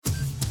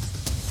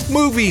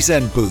Movies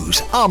and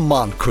Booze on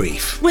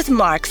Moncrief. With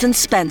Marks and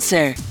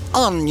Spencer.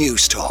 On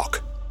News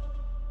Talk.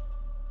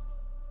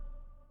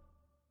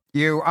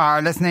 You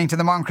are listening to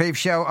the Moncrief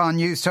Show on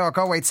News Talk.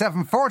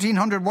 087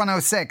 1400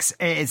 106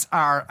 is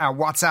our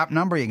WhatsApp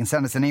number. You can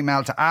send us an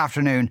email to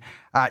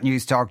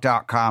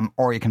afternoon@newstalk.com,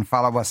 or you can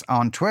follow us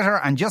on Twitter.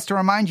 And just to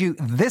remind you,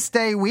 this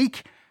day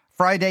week,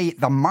 Friday,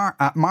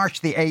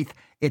 March the 8th,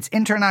 it's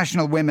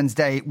International Women's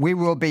Day. We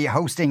will be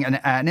hosting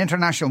an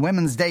International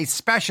Women's Day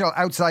special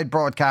outside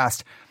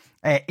broadcast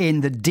in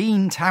the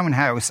Dean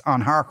Townhouse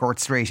on Harcourt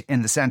Street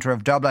in the centre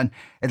of Dublin.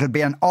 It'll be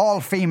an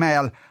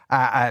all-female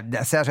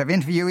set of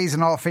interviewees,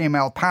 an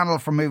all-female panel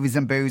for Movies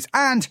and Booze,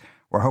 and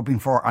we're hoping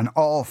for an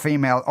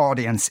all-female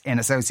audience in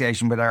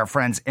association with our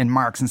friends in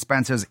Marks and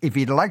Spencer's. If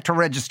you'd like to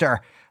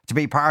register to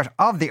be part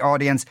of the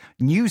audience,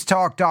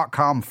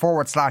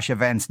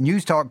 newstalk.com/events.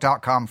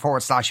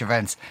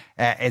 Newstalk.com/events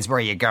is where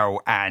you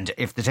go. And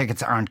if the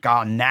tickets aren't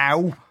gone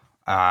now,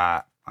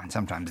 and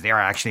sometimes they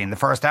are actually in the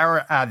first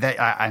hour,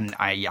 and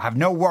I have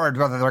no word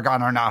whether they're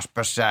gone or not,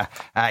 but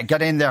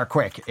get in there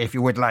quick if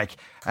you would like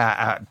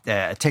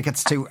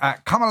tickets to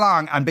come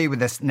along and be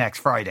with us next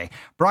Friday.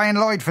 Brian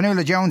Lloyd,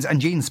 Fionnuala Jones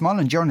and Jean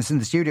Smullen join us in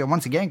the studio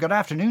once again. Good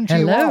afternoon to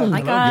you all.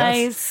 Hi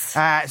guys.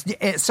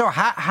 Yes. So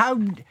how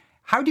do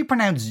you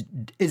pronounce,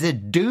 is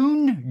it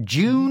Dune?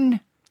 June?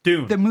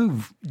 Dune. The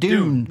move.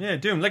 Dune. Yeah,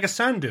 Dune, like a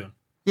sand dune.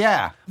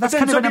 Yeah, that's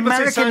kind of an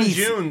American.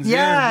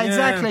 Yeah,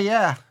 exactly.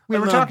 Yeah, we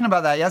were talking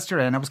about that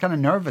yesterday, and I was kind of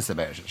nervous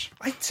about it.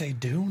 I'd say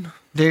Dune.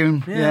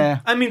 Dune. Yeah.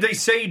 I mean, they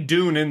say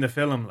Dune in the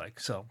film,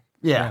 like so.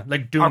 Yeah,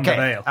 like Dune the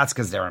Vale. That's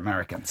because they're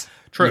Americans.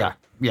 True.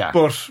 Yeah.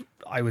 But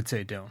I would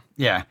say Dune.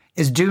 Yeah.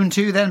 Is Dune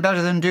 2 then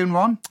better than Dune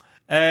 1?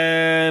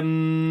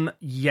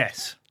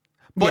 Yes.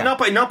 But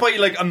not by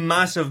like a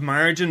massive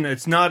margin.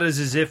 It's not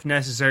as if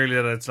necessarily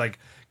that it's like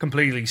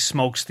completely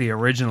smokes the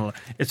original.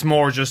 It's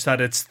more just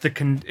that it's the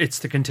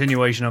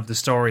continuation of the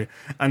story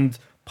and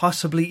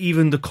possibly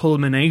even the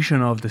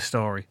culmination of the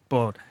story.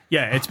 But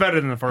yeah, it's better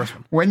than the first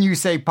one. When you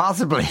say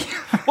possibly,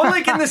 well,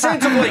 like in the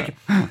sense of like,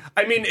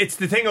 I mean, it's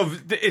the thing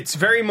of it's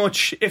very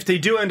much if they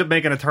do end up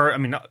making a third. I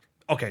mean,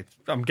 okay,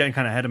 I'm getting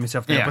kind of ahead of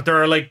myself there, but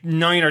there are like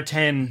 9 or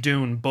 10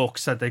 Dune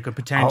books that they could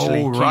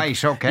potentially keep.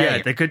 Right, okay.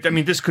 Yeah, they could. I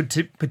mean, this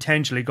could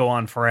potentially go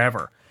on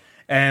forever.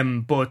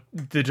 But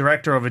the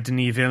director of it,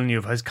 Denis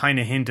Villeneuve, has kind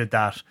of hinted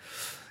that,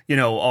 you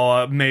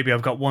know, maybe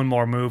I've got one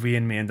more movie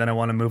in me and then I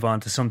want to move on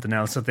to something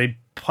else. So they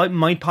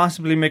might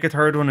possibly make a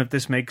third one if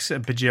this makes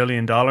 $1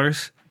 bajillion.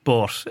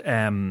 But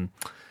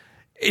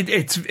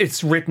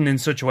it's written in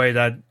such a way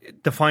that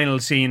the final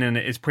scene in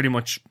it is pretty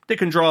much, they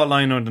can draw a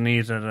line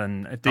underneath it,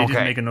 and if they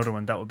didn't make another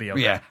one, that would be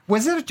okay. Yeah.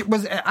 Was it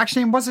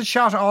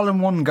shot all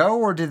in one go,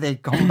 or did they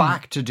come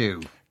back to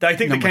do? I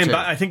think they came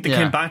back. I think they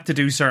came back to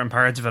do certain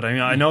parts of it. I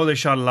mean, I know they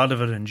shot a lot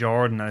of it in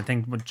Jordan. I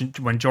think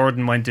when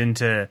Jordan went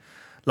into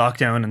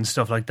lockdown and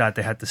stuff like that,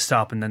 they had to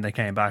stop and then they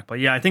came back. But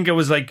yeah, I think it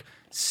was like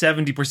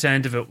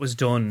 70% of it was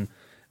done,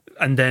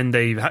 and then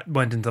they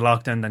went into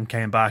lockdown, then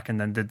came back, and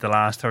then did the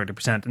last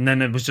 30%, and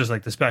then it was just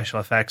like the special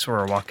effects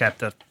were what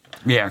kept it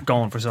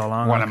going for so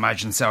long. Well, I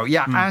imagine so.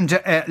 Yeah, and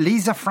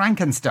Lisa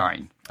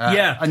Frankenstein.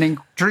 An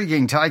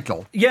intriguing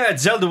title. Yeah,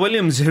 it's Zelda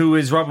Williams, who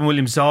is Robin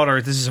Williams' daughter.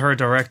 This is her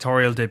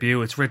directorial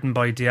debut. It's written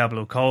by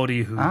Diablo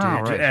Cody, who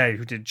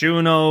did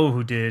Juno,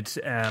 who did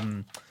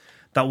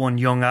that one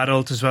Young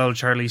Adult as well,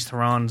 Charlize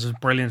Theron's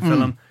brilliant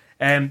film.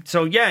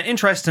 So yeah,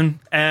 interesting.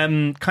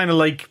 Kind of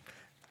like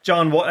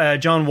John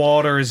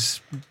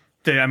Waters,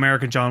 the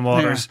American John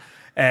Waters.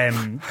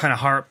 Kind of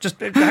hard. Just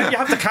you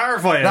have to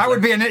clarify it. That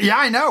would be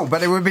I know,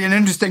 but it would be an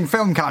interesting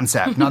film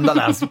concept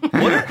nonetheless. Would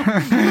it?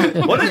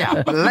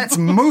 Yeah, but let's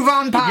move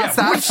on past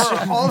that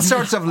for all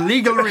sorts of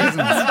legal reasons.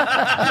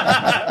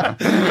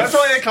 That's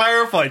why I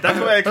clarified.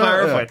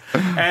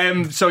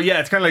 So yeah,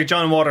 it's kind of like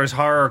John Waters'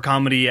 horror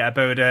comedy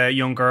about a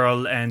young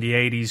girl in the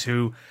 80s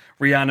who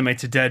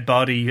reanimates a dead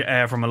body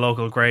from a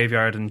local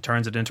graveyard and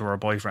turns it into her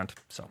boyfriend.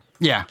 So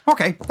yeah,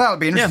 okay, that'll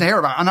be interesting to hear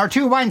about. And our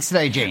two wines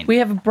today, Jean. We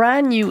have a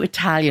brand new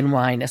Italian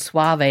wine, a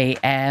Soave,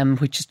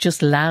 which has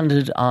just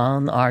landed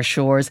on our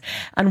shores,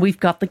 and we've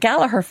got the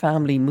Gallagher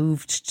family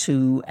moved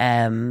to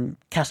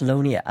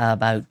Catalonia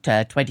about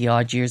 20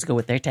 odd years ago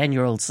with their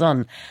 10-year-old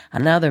son,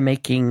 and now they're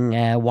making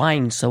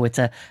wine. So it's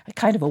a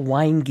kind of a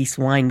wine geese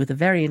wine with a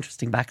very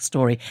interesting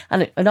backstory,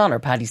 and in honour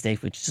of Paddy's Day,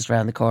 which is just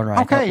around the corner.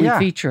 I thought we'd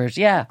feature it.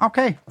 Yeah,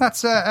 okay,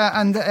 that's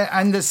and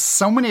there's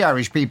so many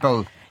Irish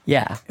people.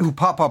 Yeah, who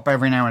pop up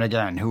every now and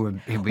again.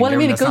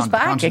 It goes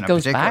back to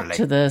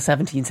the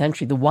 17th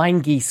century. The wine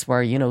geese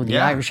were, the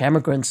Irish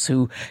emigrants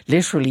who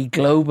literally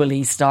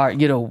globally start.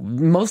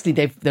 Mostly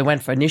they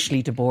went for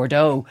initially to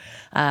Bordeaux,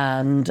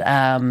 and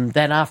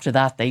then after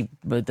that,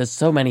 there's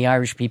so many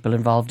Irish people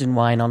involved in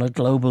wine on a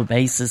global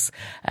basis.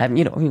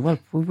 We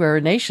were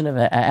a nation of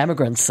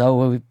emigrants,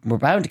 so we're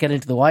bound to get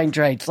into the wine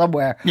trade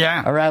somewhere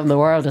around the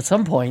world at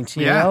some point.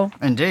 You know,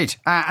 indeed.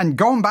 And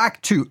going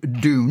back to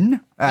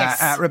Dune.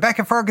 Yes.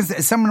 Rebecca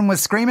Ferguson, someone was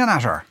screaming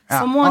at her.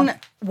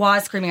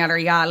 was screaming at her.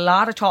 Yeah, a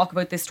lot of talk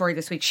about this story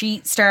this week.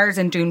 She stars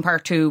in Dune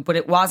Part 2, but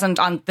it wasn't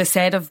on the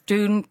set of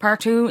Dune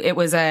Part 2. It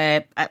was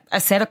a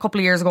set a couple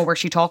of years ago where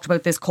she talked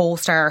about this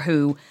co-star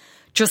who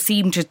just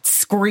seemed to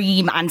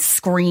scream and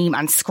scream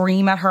and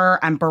scream at her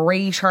and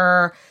berate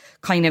her,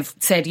 kind of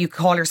said, you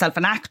call yourself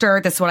an actor,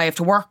 this is what I have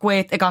to work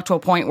with. It got to a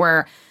point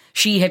where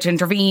she had to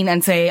intervene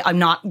and say, I'm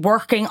not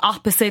working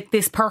opposite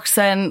this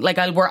person. Like,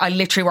 I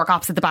literally work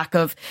opposite the back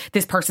of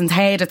this person's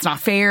head. It's not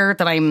fair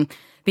that I'm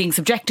being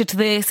subjected to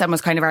this, and was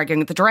kind of arguing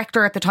with the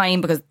director at the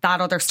time because that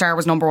other star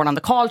was number one on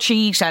the call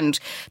sheet, and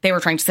they were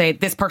trying to say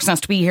this person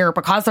has to be here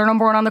because they're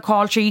number one on the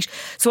call sheet.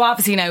 So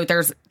obviously now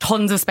there's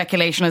tons of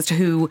speculation as to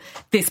who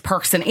this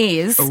person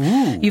is.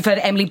 Ooh. You've had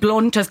Emily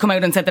Blunt has come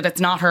out and said that it's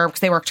not her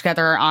because they work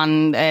together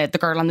on The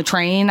Girl on the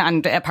Train,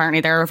 and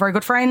apparently they're very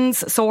good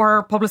friends, so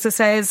her publicist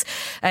says.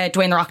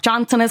 Dwayne The Rock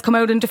Johnson has come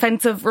out in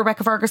defence of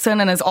Rebecca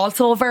Ferguson and is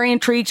also very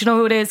intrigued to know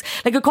who it is.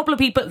 Like, a couple of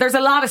people, there's a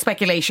lot of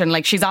speculation.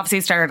 Like, she's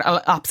obviously starred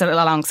opposite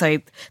alongside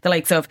the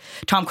likes of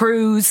Tom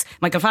Cruise,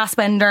 Michael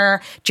Fassbender,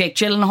 Jake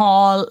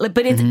Gyllenhaal.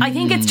 But I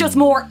think it's just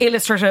more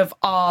illustrative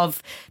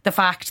of the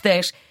fact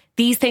that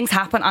these things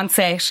happen on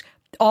set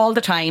all the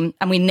time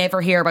and we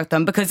never hear about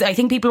them, because I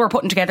think people were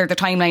putting together the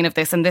timeline of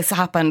this, and this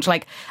happened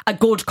like a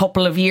good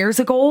couple of years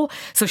ago.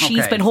 So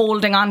she's been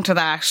holding on to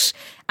that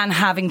and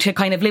having to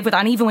kind of live with it.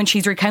 And even when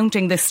she's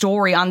recounting this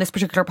story on this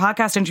particular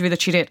podcast interview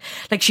that she did,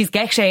 like, she's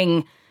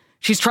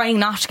trying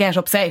not to get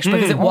upset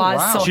because it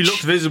was such... She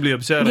looked visibly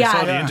upset. I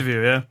saw the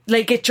interview, yeah.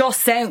 Like, it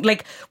just sounds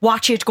like,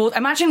 watch it go.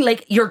 Imagine,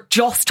 like, you're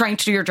just trying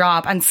to do your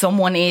job and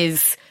someone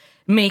is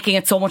making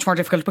it so much more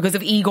difficult because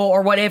of ego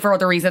or whatever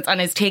other reasons, and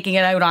is taking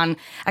it out on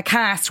a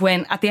cast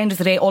when at the end of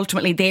the day,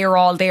 ultimately, they're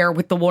all there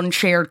with the one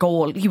shared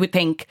goal. You would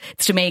think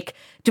it's to make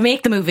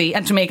the movie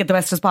and to make it the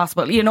best as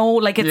possible. You know,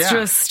 like, it's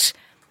just...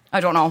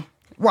 I don't know.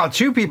 Well,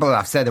 two people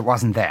have said it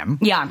wasn't them.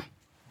 Yeah.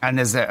 And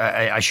there's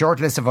a short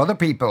list of other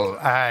people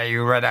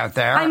you read out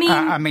there.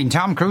 I mean,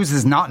 Tom Cruise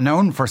is not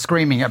known for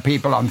screaming at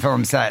people on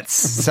film sets,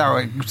 so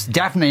it's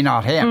definitely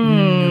not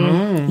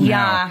him.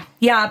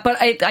 Yeah, but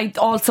I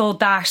also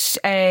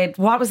that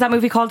what was that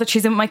movie called that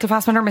she's in with Michael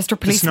Fassbender, Mr.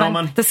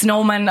 Policeman? The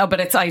Snowman. Oh,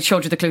 but I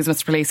showed you the clues,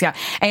 Mr. Police. Yeah,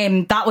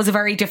 that was a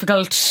very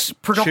difficult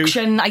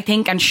production, I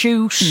think, and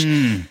shoot.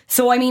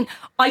 So I mean,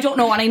 I don't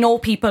know, and I know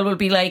people will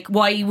be like,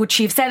 why would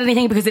she have said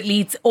anything? Because it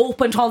leads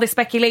open to all this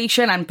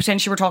speculation, and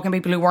potentially we're talking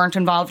people who weren't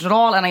involved at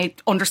all, and I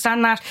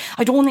understand that.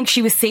 I don't think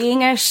she was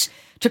saying it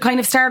to kind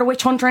of start a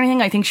witch hunt or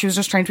anything. I think she was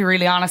just trying to be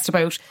really honest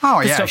about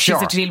the stuff she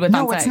had to deal with.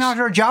 No, it's not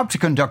her job to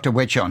conduct a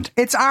witch hunt.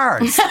 It's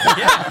ours.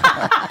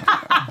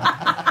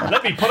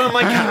 Let me put on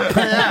my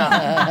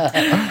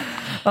cap.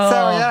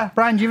 So,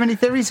 Brian, do you have any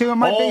theories who it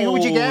might be? Who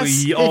would you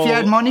guess? If you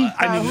had money,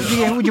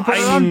 who would you put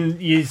it on?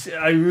 Yes,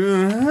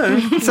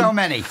 so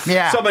many.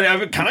 Yeah. So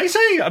many. Can I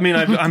say? I mean,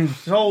 I'm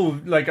so,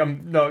 like,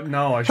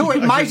 no. I who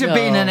it might have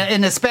been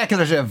in a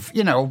speculative,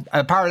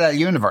 a parallel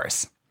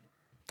universe.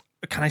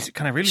 Can I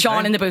really?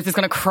 Sean in the booth is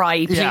going to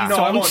cry. Please No,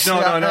 I won't. No.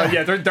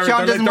 Yeah, they're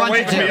waving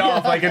me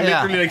off. I can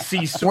literally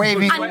see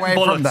waving away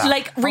from that.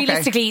 Like,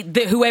 realistically,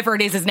 whoever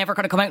it is never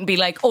going to come out and be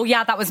like, "Oh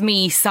yeah, that was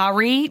me.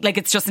 Sorry." Like,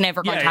 it's just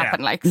never going to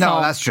happen. Like,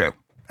 no, that's true.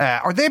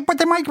 But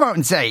they might come out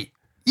and say,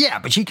 "Yeah,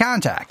 but she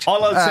can't act."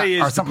 All I'll say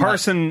is the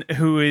person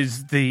who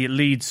is the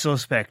lead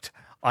suspect,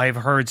 I've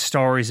heard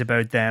stories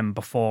about them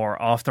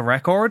before off the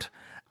record,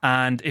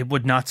 and it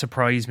would not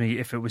surprise me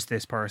if it was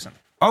this person.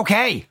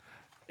 Okay.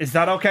 Is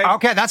that okay?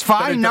 Okay, that's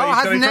fine.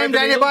 Hasn't named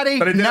anybody.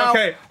 No.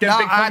 Okay, get a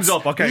big thumbs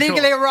up. Okay,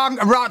 legally wrong.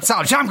 Rock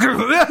salt. Tom Cruise.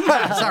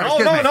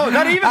 Sorry, no,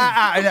 not even.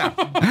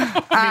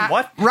 I mean,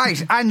 what?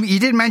 Right, and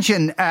you did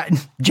mention...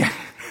 and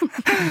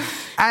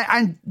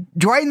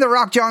Dwayne The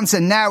Rock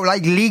Johnson now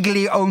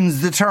legally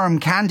owns the term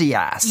candy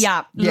ass.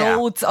 Yeah,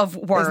 loads of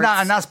words. Isn't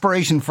that an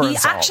aspiration for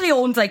us all? He actually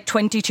owns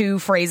 22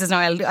 phrases now.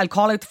 I'll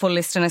call out the full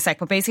list in a sec,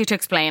 but basically to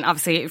explain,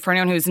 obviously, for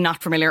anyone who's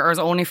not familiar or is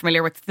only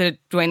familiar with the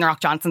Dwayne The Rock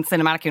Johnson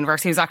cinematic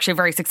universe, he was actually a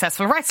very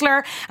successful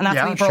wrestler, and that's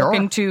when he broke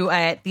into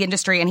the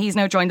industry, and he's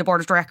now joined the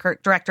board of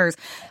directors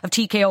of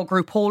TKO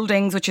Group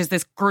Holdings, which is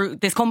this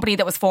company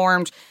that was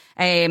formed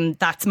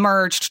that's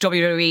merged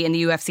WWE and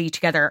the UFC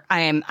together,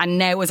 and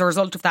now as a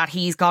result of that,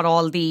 he's got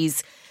all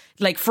these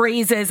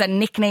phrases and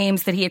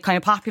nicknames that he had kind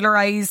of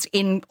popularised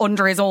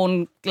under his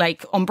own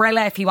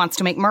umbrella if he wants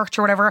to make merch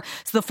or whatever.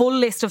 So the full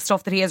list of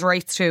stuff that he has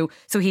rights to.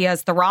 So he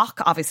has The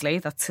Rock, obviously,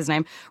 that's his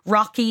name.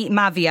 Rocky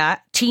Maivia,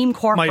 Team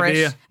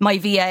Corporate.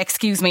 Maivia,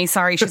 excuse me,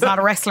 sorry, she's not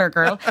a wrestler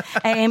girl.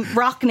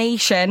 Rock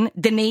Nation,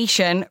 The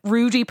Nation,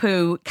 Rudy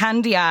Poo,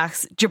 Candy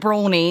Ass,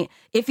 Jabroni,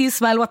 If You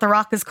Smell What The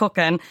Rock Is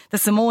Cooking, The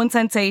Samoan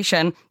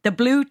Sensation, The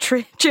Blue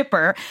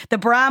Chipper, The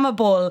Brahma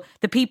Bull,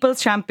 The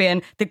People's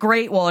Champion, The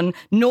Great One,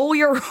 Know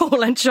Your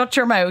Role and Shut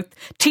Your Mouth,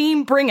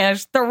 Team Bring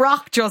It, The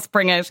Rock Just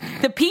Bring It,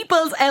 The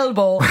People's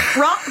Elbow,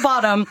 Rock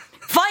Bottom.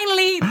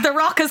 Finally, The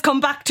Rock has come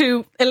back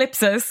to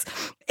ellipsis.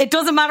 It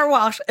doesn't matter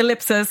what,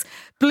 ellipsis.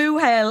 Blue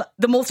Hell,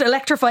 The Most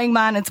Electrifying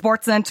Man in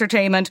Sports and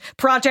Entertainment,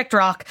 Project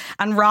Rock,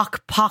 and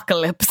Rock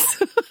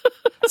Apocalypse.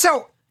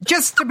 So,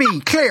 Just to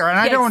be clear, and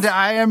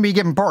I am be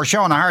giving poor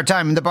Sean a hard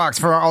time in the box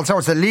for all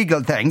sorts of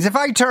legal things. If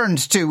I turned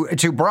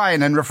to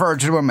Brian and referred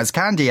to him as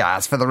Candy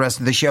Ass for the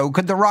rest of the show,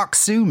 could The Rock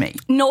sue me?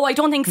 No, I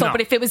don't think so. No.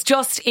 But if it was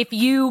just, if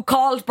you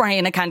called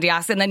Brian a Candy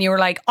Ass and then you were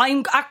like,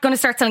 I'm going to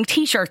start selling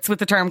T-shirts with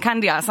the term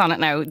Candy Ass on it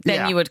now,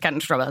 then you would get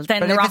into trouble.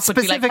 Then But The if Rock it's would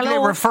be like, specifically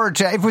hello. referred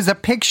to, if it was a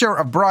picture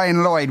of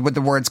Brian Lloyd with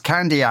the words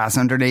Candy Ass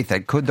underneath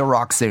it, could The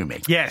Rock sue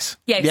me? Yes.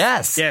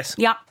 Yes.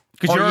 Yeah.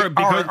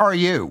 Or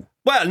you.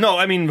 Well, no,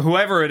 I mean,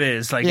 whoever it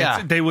is,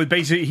 they would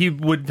basically, he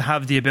would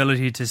have the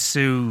ability to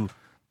sue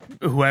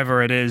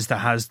whoever it is that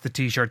has the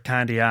T-shirt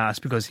Candy Ass,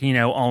 because he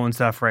now owns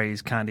that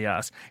phrase Candy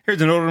Ass.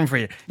 Here's another one for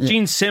you.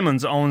 Gene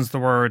Simmons owns the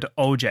word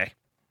OJ.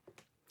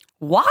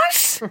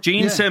 What?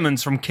 Gene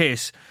Simmons from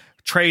Kiss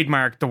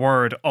trademarked the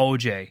word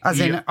OJ. As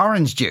in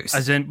orange juice?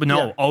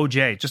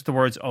 OJ. Just the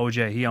words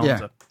OJ. He owns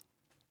it.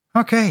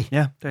 Okay.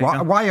 Yeah, there you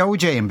go. Why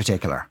OJ in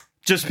particular?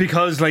 Just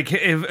because, like,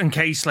 if, in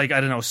case, like,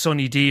 I don't know,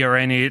 Sunny D or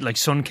any, like,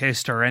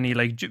 Sunkist or any,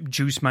 like,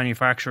 juice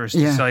manufacturers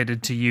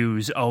decided to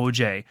use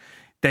OJ,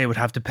 they would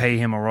have to pay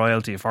him a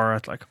royalty for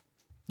it, like.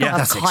 Yeah,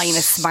 that's kind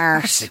of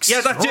smart. Yeah,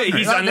 that's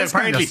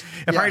it.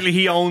 Apparently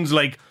he owns,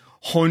 like,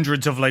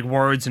 hundreds of, like,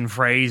 words and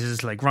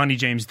phrases. Like, Ronnie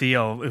James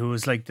Dio, who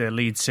was, like, the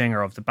lead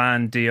singer of the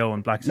band Dio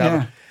and Black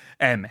Sabbath,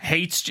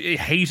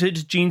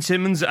 hated Gene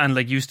Simmons and,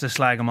 like, used to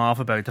slag him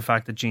off about the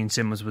fact that Gene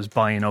Simmons was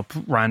buying up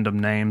random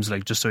names,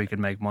 like, just so he could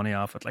make money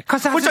off it. Like,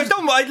 which I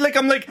don't like.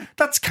 I'm like,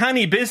 that's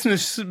canny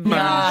business, man.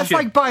 Yeah, it's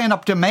like buying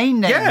up domain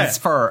names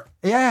for.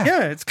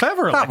 Yeah, it's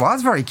clever. That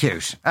was very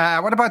cute.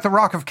 What about the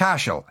Rock of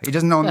Cashel? He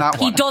doesn't own that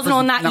one. He doesn't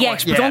own that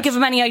yet. But don't give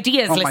him any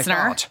ideas,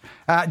 listener.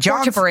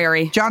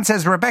 John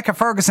says Rebecca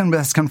Ferguson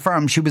has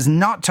confirmed she was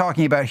not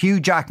talking about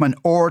Hugh Jackman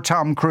or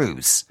Tom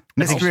Cruise.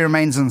 Mystery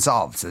remains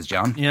unsolved, says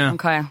John. Yeah.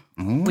 Okay.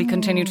 We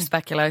continue to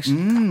speculate.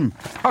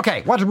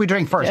 Okay, what did we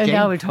drink first, Jane?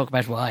 Now we'll talk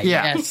about wine.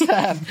 Yeah.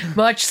 Yes.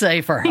 Much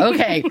safer.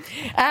 Okay.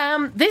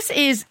 This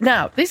is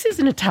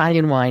an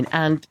Italian wine,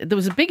 and there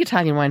was a big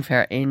Italian wine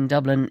fair in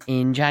Dublin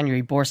in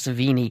January, Borsa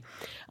Vini,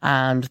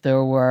 and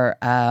there were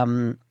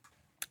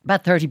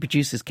about 30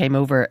 producers came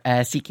over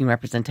seeking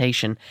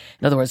representation.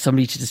 In other words,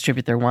 somebody to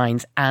distribute their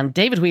wines. And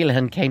David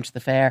Wheelahan came to the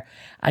fair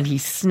and he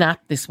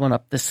snapped this one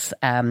up, this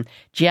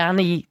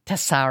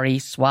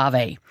Giannitessari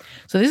Soave.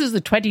 So this is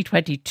the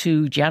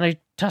 2022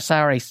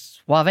 Giannitessari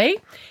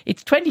Soave.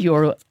 It's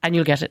 €20 and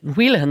you'll get it in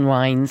Wheelahan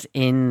Wines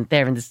in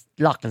this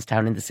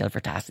Loughlinstown in the Silver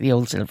Tassie, the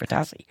old Silver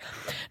Tassie.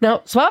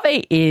 Now,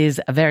 Soave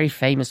is a very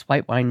famous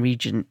white wine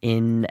region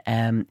in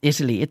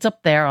Italy. It's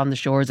up there on the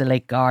shores of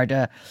Lake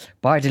Garda,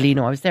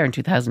 Bardolino. I was there in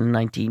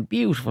 2019.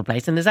 Beautiful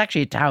place. And there's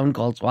actually a town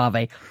called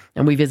Soave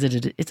and we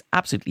visited it. It's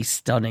absolutely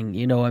stunning.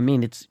 You know, I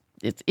mean, it's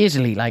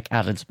Italy like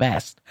at its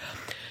best.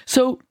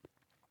 So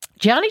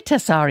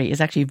Giannitessari is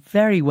actually a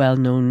very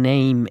well-known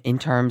name in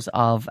terms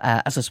of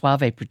as a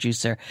Soave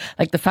producer.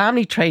 Like the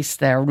family traced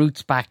their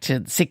roots back to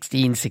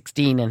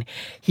 1616 and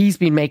he's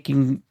been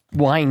making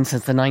wine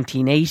since the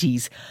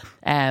 1980s.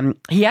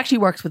 He actually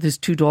works with his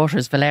two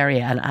daughters,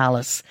 Valeria and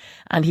Alice,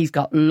 and he's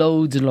got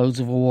loads and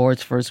loads of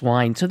awards for his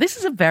wine. So this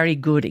is a very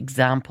good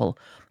example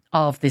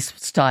of this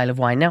style of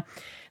wine. Now,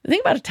 the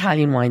thing about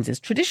Italian wines is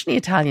traditionally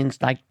Italians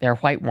like their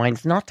white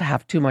wines not to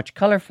have too much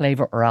colour,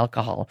 flavour or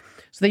alcohol.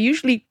 So they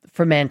usually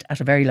ferment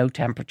at a very low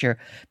temperature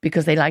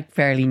because they like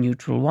fairly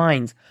neutral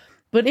wines.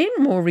 But in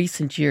more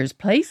recent years,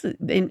 places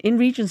in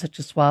regions such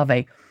as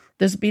Soave,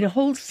 there's been a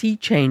whole sea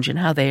change in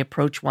how they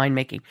approach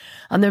winemaking.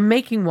 And they're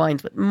making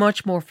wines with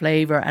much more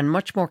flavour and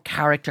much more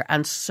character.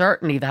 And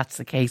certainly that's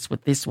the case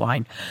with this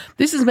wine.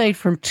 This is made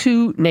from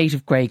two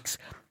native grapes,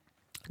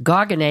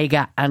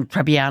 Garganega and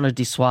Trebbiano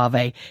di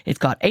Soave. It's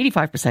got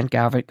 85%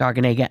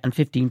 Garganega and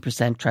 15%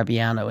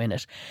 Trebbiano in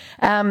it.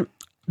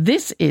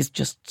 This is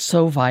just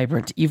so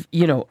vibrant.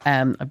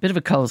 A bit of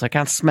a cold, so I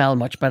can't smell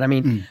much, but I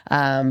mean,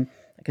 I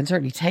can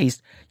certainly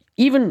taste.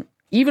 Even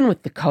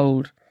with the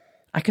cold,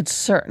 I could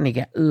certainly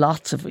get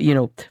lots of,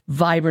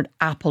 vibrant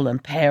apple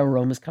and pear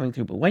aromas coming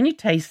through. But when you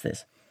taste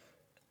this,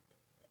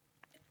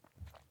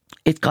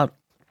 it's got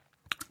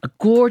a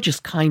gorgeous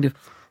kind of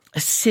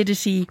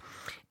acidity,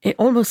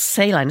 almost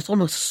saline. It's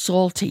almost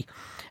salty.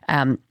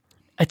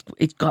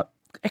 It's got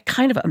a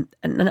kind of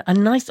a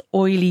nice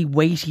oily,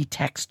 weighty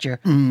texture.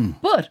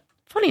 But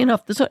funny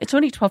enough, it's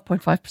only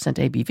 12.5%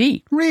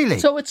 ABV. Really?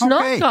 So it's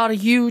not got a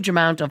huge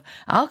amount of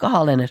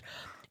alcohol in it.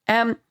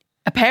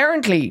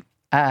 Apparently,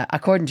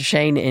 according to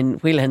Shane in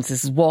Wheelhands,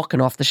 this is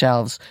walking off the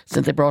shelves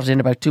since they brought it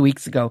in about 2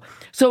 weeks ago.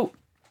 So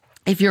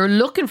if you're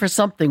looking for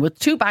something with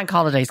 2 bank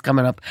holidays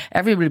coming up,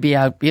 everybody will be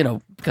out,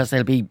 because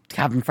they'll be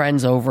having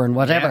friends over and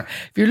whatever. Yeah.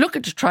 If you're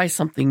looking to try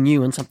something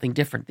new and something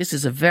different, this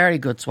is a very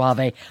good Soave.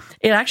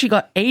 It actually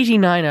got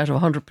 89 out of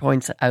 100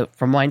 points out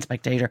from Wine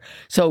Spectator.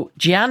 So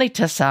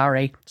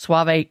Giannitessari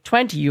Soave,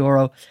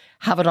 €20.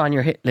 Have it on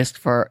your hit list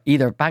for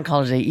either bank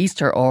holiday,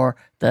 Easter or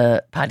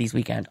the Paddy's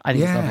weekend. I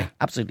think it's lovely.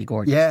 Absolutely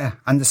gorgeous. Yeah,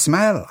 and the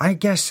smell, I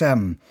guess...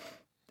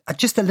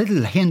 just a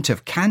little hint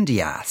of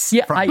candy ass.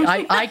 Yeah,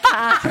 I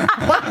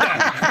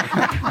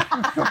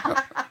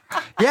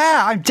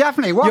Yeah, I'm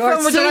definitely. What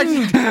film would you like?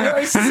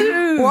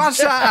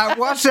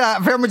 What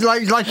film would you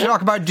like to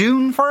talk about?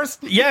 Dune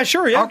first? Yeah,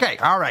 sure, yeah. Okay,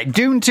 all right.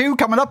 Dune 2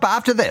 coming up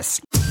after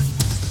this.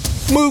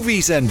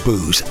 Movies and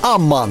Booze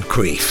on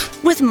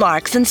Moncrief. With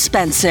Marks and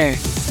Spencer.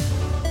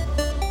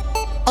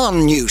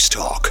 On News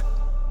Talk.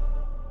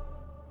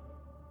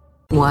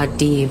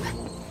 Muad'Dib,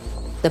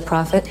 the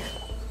prophet,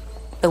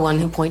 the one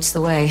who points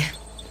the way.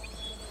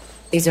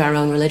 These are our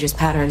own religious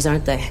patterns,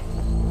 aren't they?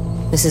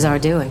 This is our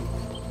doing.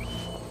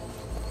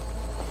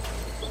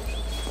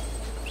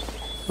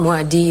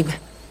 Muad'Dib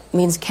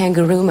means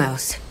kangaroo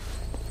mouse,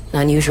 an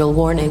unusual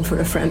war name for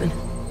a Fremen.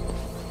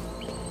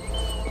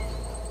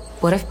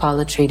 What if Paul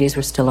Atreides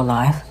were still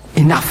alive?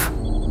 Enough.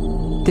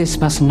 This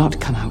must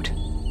not come out.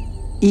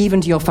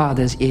 Even to your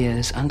father's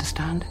ears,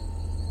 understand?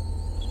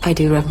 I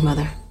do, Reverend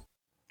Mother.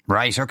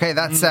 Right, okay,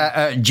 that's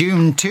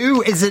Dune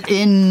 2. Is it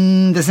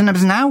in the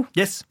cinemas now?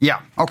 Yes.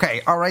 Yeah,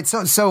 okay, all right.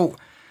 So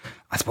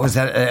I suppose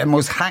that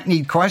most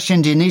hackneyed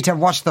question, do you need to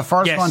watch the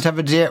first one to have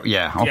a deal?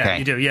 Yeah, okay. Yeah,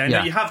 you do. Yeah,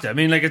 no, you have to. I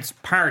mean, like, it's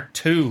part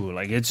 2.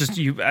 Like, it's just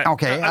you.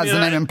 Okay, as the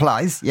name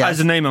implies. Yes. As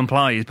the name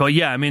implies. But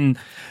yeah, I mean,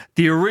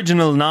 the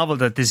original novel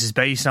that this is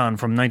based on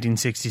from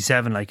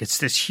 1967, like, it's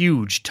this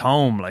huge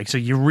tome. Like, so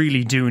you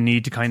really do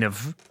need to kind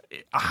of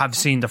have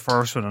seen the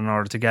first one in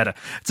order to get it.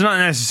 It's not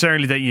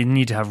necessarily that you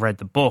need to have read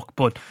the book,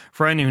 but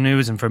for anyone who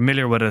isn't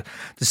familiar with it,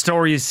 the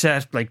story is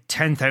set like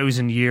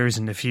 10,000 years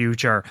in the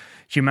future.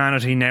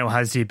 Humanity now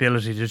has the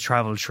ability to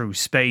travel through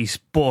space,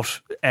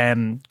 but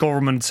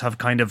governments have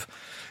kind of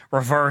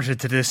reverted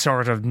to this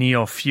sort of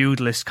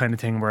neo-feudalist kind of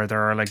thing where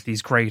there are like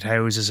these great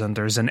houses and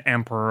there's an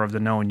emperor of the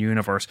known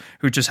universe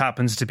who just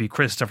happens to be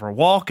Christopher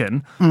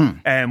Walken,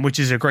 which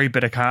is a great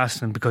bit of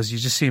casting because you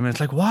just see him and it's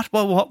like, what?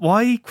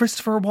 Why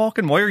Christopher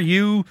Walken? Why are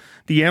you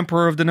the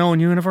emperor of the known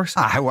universe?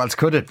 How else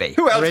could it be?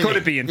 Who else could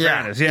it be, in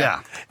fairness?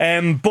 Yeah.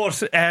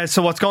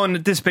 So what's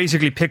going, this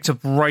basically picks up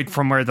right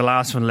from where the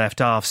last one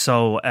left off.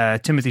 So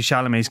Timothée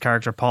Chalamet's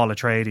character, Paul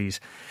Atreides,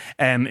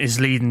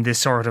 is leading this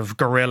sort of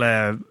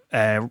guerrilla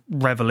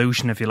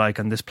revolution, if you like,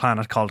 on this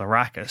planet called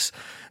Arrakis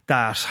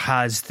that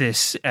has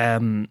this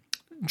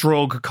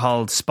drug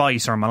called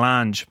spice or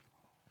melange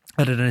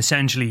that it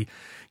essentially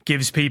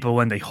gives people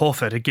when they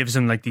huff it. It gives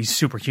them like these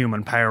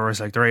superhuman powers,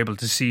 like they're able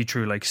to see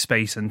through like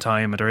space and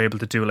time, and they're able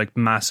to do like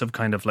massive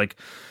kind of like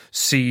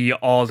see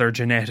all their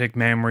genetic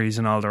memories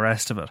and all the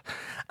rest of it.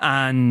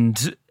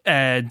 And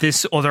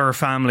this other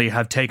family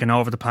have taken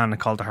over the planet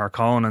called the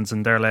Harkonnens,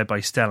 and they're led by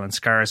Stellan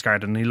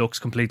Skarsgård, and he looks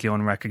completely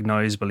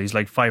unrecognisable. He's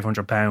like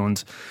 500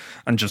 pounds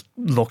and just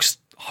looks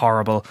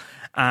horrible.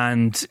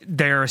 And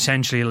they're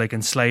essentially like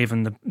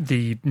enslaving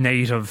the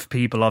native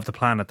people of the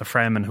planet, the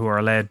Fremen, who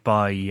are led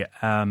by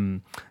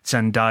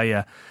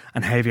Zendaya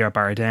and Javier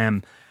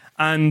Bardem.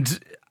 And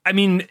I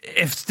mean,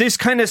 if this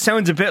kind of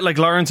sounds a bit like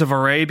Lawrence of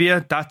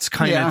Arabia, that's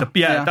kind of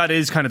that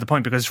is kind of the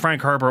point, because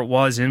Frank Herbert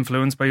was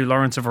influenced by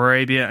Lawrence of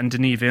Arabia, and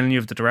Denis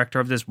Villeneuve, the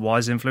director of this,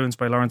 was influenced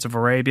by Lawrence of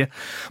Arabia.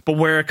 But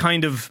where it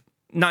kind of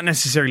not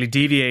necessarily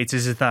deviates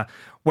is that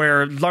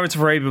where Lawrence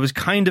of Arabia was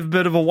kind of a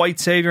bit of a white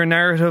saviour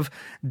narrative,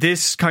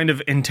 this kind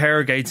of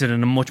interrogates it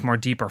in a much more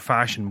deeper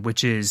fashion,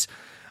 which is,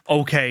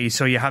 okay,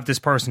 so you have this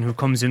person who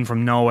comes in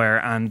from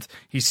nowhere and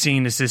he's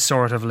seen as this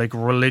sort of like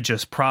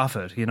religious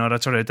prophet, you know,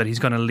 that sort of, that he's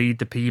going to lead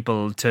the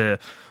people to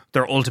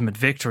their ultimate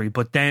victory.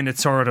 But then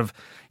it's sort of,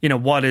 you know,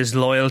 what is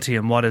loyalty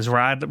and what is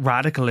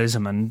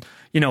radicalism? And,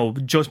 you know,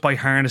 just by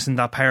harnessing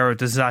that power,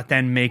 does that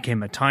then make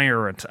him a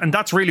tyrant? And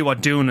that's really what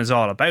Dune is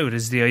all about,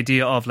 is the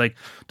idea of like,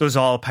 does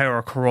all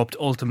power corrupt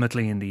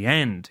ultimately in the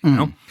end, you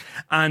know?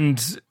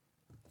 And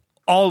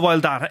all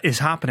while that is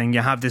happening,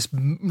 you have this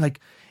like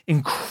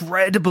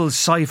incredible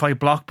sci-fi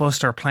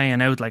blockbuster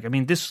playing out. Like, I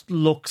mean, this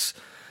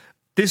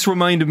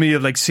reminded me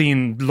of like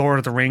seeing Lord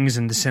of the Rings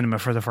in the cinema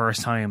for the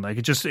first time. Like,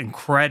 it's just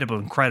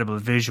incredible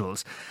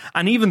visuals.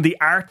 And even the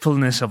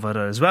artfulness of it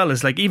as well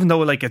is like, even though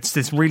like it's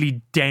this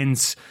really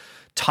dense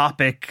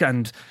topic,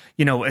 and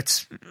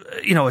it's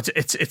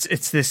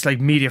this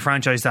like media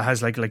franchise that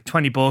has like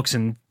 20 books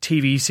and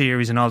TV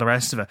series and all the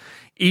rest of it.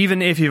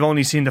 Even if you've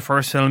only seen the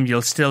first film,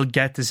 you'll still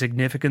get the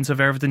significance of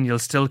everything. You'll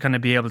still kind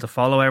of be able to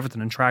follow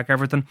everything and track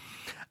everything.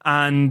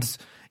 And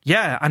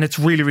yeah, and it's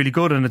really, really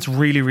good, and it's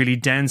really, really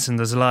dense, and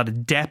there's a lot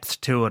of depth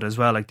to it as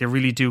well. Like, they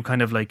really do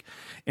kind of like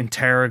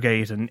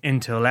interrogate and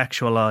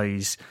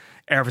intellectualize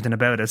everything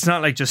about it. It's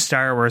not like just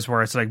Star Wars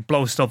where it's like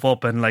blow stuff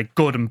up and like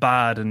good and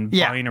bad and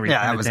binary.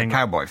 Yeah, that was a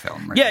cowboy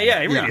film. Really. Yeah,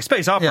 really a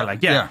space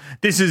opera.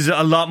 This is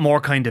a lot more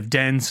kind of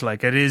dense.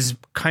 Like, it is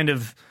kind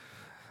of,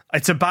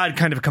 it's a bad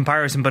kind of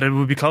comparison, but it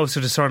would be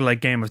closer to sort of like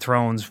Game of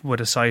Thrones with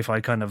a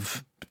sci-fi kind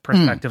of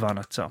perspective on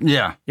it. So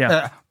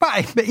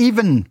but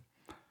even.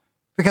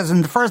 Because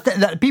in the first,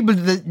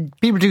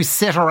 people do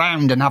sit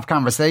around and have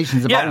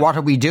conversations about what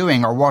are we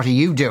doing or what are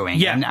you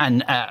doing,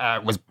 and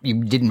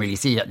you didn't really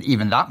see it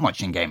even that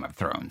much in Game of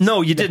Thrones.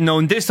 No, you didn't know.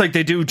 In this, like,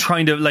 they do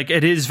trying to, like,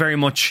 it is very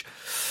much,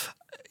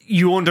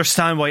 you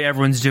understand why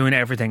everyone's doing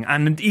everything,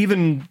 and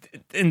even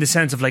in the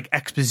sense of like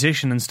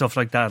exposition and stuff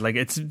like that, like,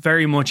 it's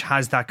very much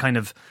has that kind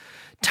of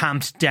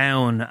tamped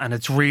down, and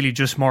it's really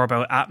just more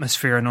about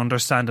atmosphere and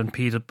understanding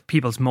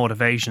people's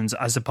motivations,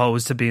 as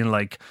opposed to being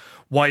like,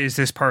 why is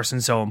this person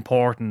so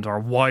important, or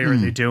why are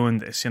they doing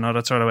this,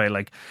 that sort of way.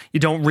 Like, you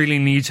don't really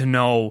need to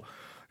know,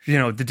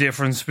 the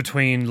difference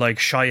between like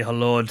Shai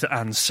Hulud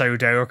and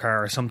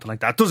Soudowker or something like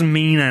that. It doesn't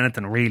mean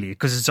anything really,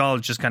 because it's all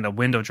just kind of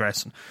window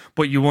dressing,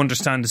 but you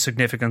understand the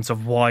significance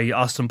of why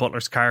Austin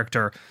Butler's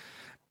character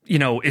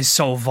is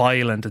so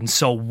violent and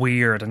so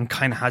weird and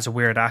kind of has a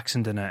weird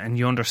accent in it, and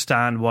you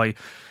understand why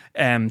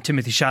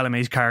Timothée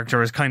Chalamet's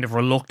character is kind of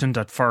reluctant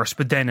at first,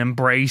 but then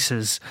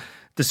embraces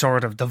the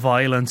sort of the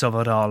violence of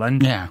it all.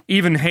 And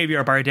even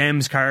Javier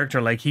Bardem's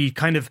character, like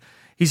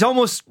he's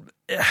almost,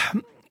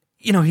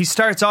 he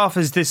starts off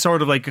as this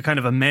sort of like a kind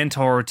of a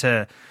mentor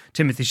to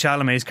Timothée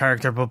Chalamet's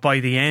character, but by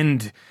the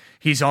end,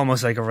 he's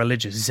almost like a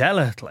religious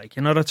zealot, like,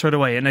 that sort of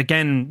way. And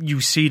again,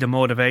 you see the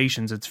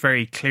motivations. It's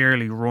very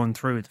clearly run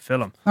through the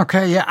film.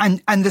 Okay, yeah.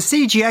 And the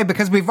CGI,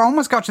 because we've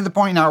almost got to the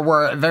point now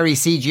where very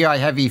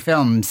CGI-heavy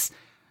films,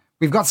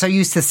 we've got so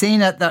used to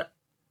seeing it that,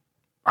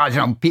 I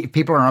don't know,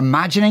 people are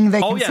imagining they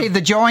can see the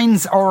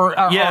joins or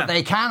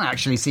they can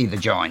actually see the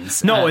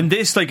joins. No, and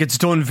this, like, it's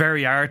done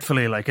very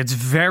artfully. Like, it's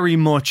very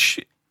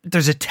much...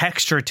 There's a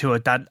texture to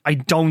it that I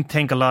don't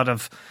think a lot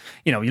of...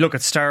 you look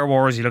at Star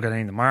Wars, you look at any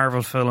of the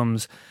Marvel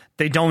films...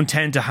 They don't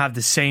tend to have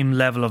the same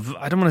level of,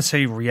 I don't want to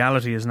say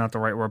reality is not the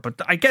right word,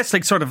 but I guess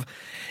like sort of,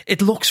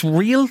 it looks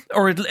real,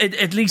 or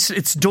at least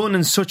it's done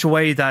in such a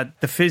way that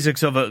the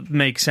physics of it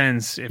makes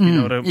sense, if you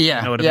know what I mean.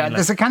 Yeah,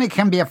 there's a kind of,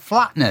 can be a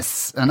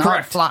flatness, an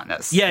art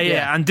flatness.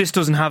 Yeah, and this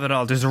doesn't have it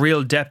all. There's a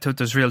real depth to it,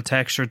 there's real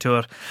texture to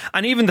it.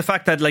 And even the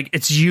fact that like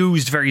it's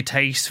used very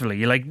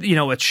tastefully, like,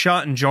 it's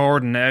shot in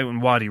Jordan out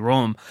in Wadi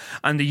Rum,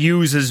 and they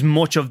use as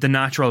much of the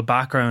natural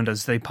background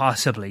as they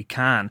possibly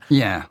can.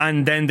 Yeah.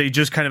 And then they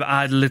just kind of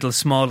add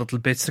small little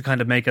bits to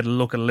kind of make it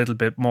look a little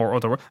bit more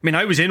other. I mean,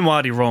 I was in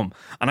Wadi Rum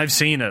and I've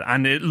seen it,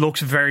 and it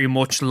looks very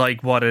much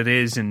like what it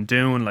is in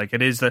Dune. Like,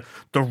 it is the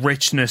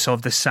richness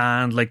of the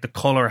sand, like the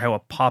colour, how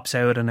it pops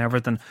out and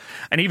everything,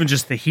 and even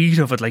just the heat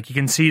of it. Like, you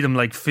can see them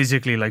like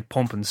physically like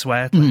pumping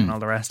sweat and all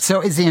the rest.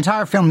 So is the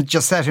entire film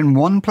just set in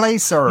one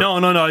place, or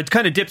no, it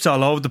kind of dips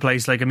all over the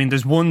place. Like, I mean,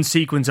 there's one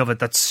sequence of it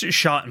that's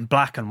shot in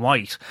black and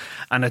white,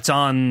 and it's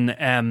on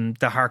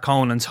the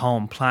Harkonnens'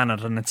 home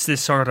planet, and it's this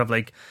sort of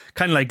like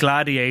kind of like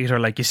Gladiator.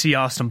 Like, you see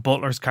Austin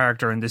Butler's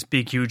character in this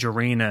big huge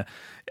arena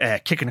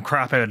kicking the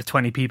crap out of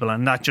 20 people,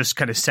 and that just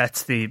kind of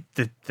sets the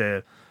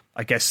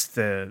I guess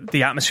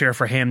the atmosphere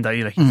for him, that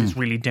he's this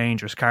really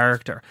dangerous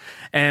character.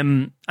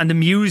 And the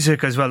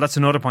music as well, that's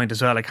another point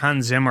as well. Like,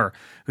 Hans Zimmer,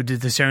 who did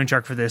the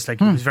soundtrack for this, like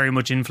he was very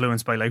much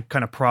influenced by like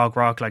kind of prog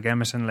rock, like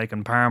Emerson, Lake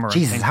and Palmer.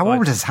 Jesus, how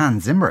old is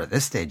Hans Zimmer at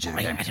this stage of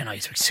the game? I don't know,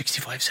 he's like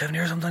 65, 70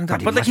 or something like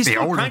that. But like, he's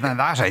older than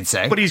that, I'd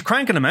say. But he's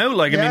cranking them out,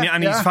 like, I mean,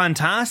 and he's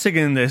fantastic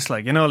in this,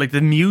 like, like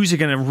the music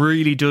in it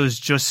really does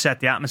just set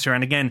the atmosphere,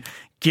 and again,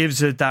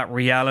 gives it that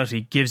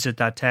reality, gives it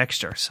that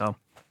texture. So,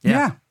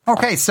 yeah.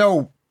 Okay,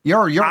 so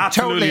You're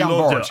absolutely totally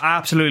on board.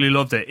 Absolutely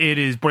loved it. It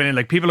is brilliant.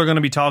 Like, people are going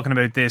to be talking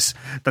about this,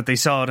 that they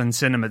saw it in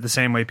cinema the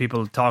same way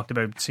people talked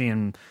about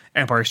seeing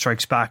Empire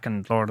Strikes Back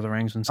and Lord of the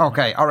Rings and stuff.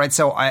 Okay, all right.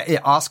 So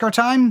Oscar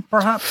time,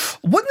 perhaps?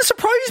 Wouldn't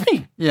surprise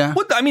me. Yeah.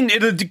 I mean,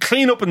 it'd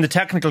clean up in the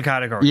technical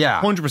category.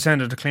 Yeah.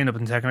 100% it'd clean up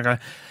in the technical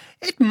category.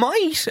 It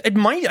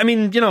might. I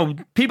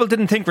mean, people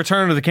didn't think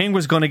Return of the King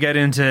was going to get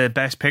into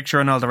Best Picture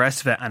and all the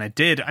rest of it, and it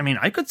did. I mean,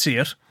 I could see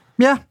it.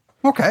 Yeah.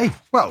 Okay,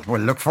 well, we'll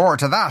look forward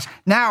to that.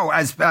 Now,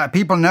 as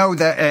people know,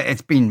 that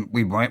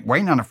we've been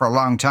waiting on it for a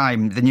long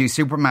time, the new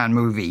Superman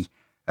movie.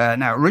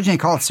 Now, originally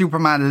called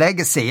Superman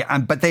Legacy,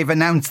 but they've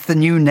announced the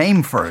new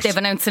name for it. They've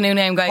announced the new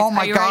name, guys. Oh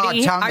my God,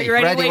 tell me. Are you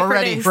ready?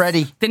 We're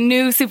ready. The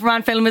new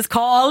Superman film is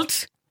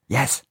called...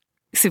 Yes.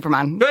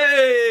 Superman.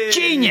 Hey!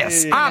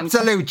 Genius.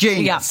 Absolute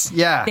genius.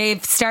 Yeah.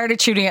 They've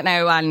started shooting it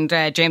now, and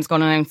James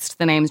Gunn announced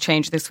the name's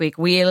change this week.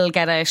 We'll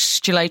get it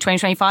July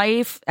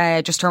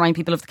 2025. Just to remind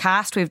people of the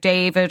cast, we have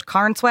David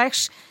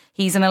Cornsweet.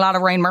 He's in a lot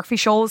of Ryan Murphy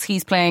shows.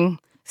 He's playing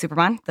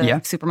Superman,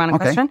 Superman in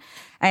question.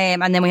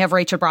 And then we have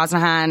Rachel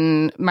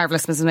Brosnahan,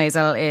 Marvelous Mrs.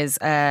 Maisel is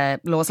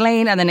Lois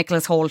Lane, and then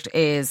Nicholas Hoult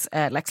is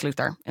Lex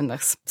Luthor in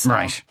this. So.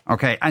 Right.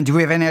 Okay. And do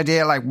we have any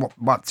idea like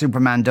what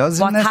Superman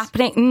does in this? What's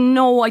happening?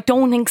 No, I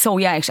don't think so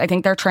yet. I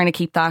think they're trying to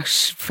keep that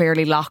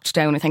fairly locked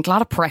down. I think a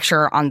lot of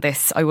pressure on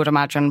this, I would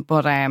imagine.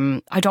 But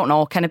I don't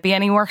know. Can it be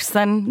any worse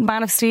than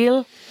Man of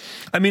Steel?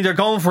 I mean, they're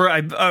going for,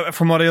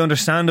 from what I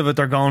understand of it,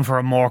 they're going for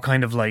a more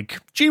kind of like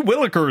G.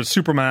 Willikers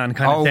Superman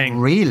kind of thing. Oh,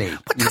 really?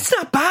 But that's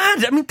not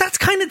bad. I mean, that's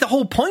kind of the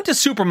whole point of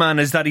Superman,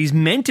 is that he's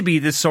meant to be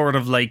this sort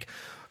of like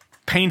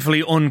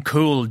painfully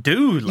uncool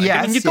dude. Like,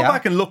 I mean, you go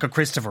back and look at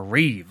Christopher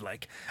Reeve.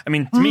 Like, I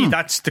mean, to me,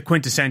 that's the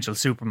quintessential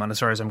Superman as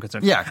far as I'm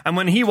concerned. Yeah. And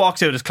when he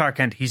walks out as Clark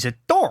Kent, he's a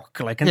dork.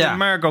 Like, and then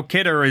Margot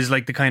Kidder is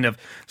like the kind of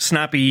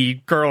snappy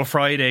Girl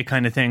Friday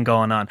kind of thing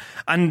going on.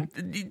 And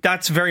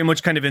that's very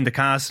much kind of in the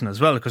casting as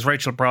well, because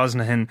Rachel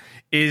Brosnahan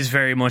is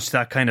very much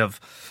that kind of...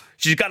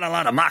 she's got a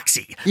lot of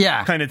moxie.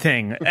 Yeah. Kind of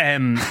thing.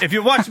 If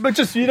you watch, but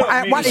just, you know.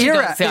 What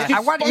era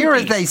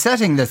are they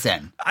setting this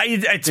in?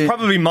 It's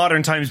probably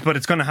modern times, but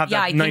it's going to have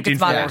that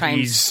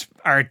 1940s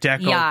Art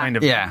Deco kind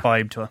of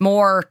vibe to it.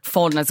 More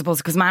fun, I suppose,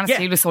 because Man of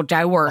Steel was so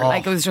dour.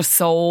 Like, it was just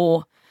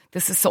so,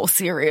 this is so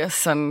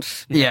serious and...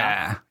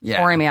 Yeah.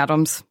 Or Amy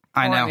Adams.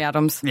 I know. Amy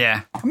Adams.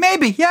 Yeah.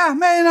 Maybe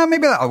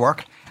that'll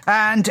work.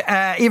 And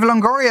Eva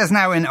Longoria is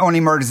now in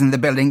Only Murders in the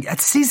Building.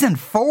 It's season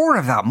 4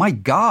 of that. My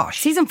gosh.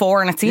 Season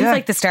 4, and it seems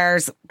like the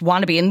stars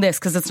want to be in this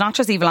because it's not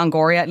just Eva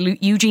Longoria.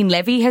 Eugene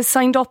Levy has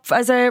signed up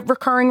as a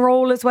recurring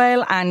role as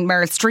well, and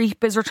Meryl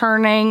Streep is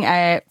returning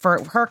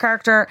for her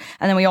character.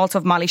 And then we also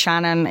have Molly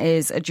Shannon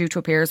is due to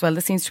appear as well.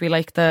 This seems to be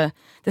like the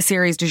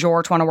series du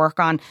jour to want to work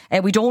on.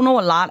 We don't know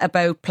a lot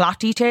about plot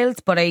details,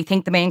 but I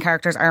think the main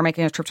characters are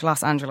making a trip to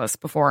Los Angeles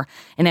before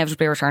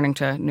inevitably returning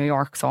to New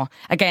York. So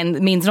again,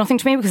 it means nothing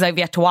to me because I've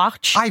yet to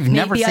watch. I've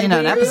never seen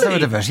an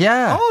episode of it.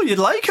 Yeah. Oh, you'd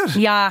like it.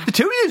 Yeah. The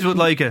two of you would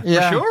like it.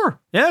 For sure.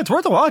 Yeah, it's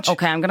worth a watch.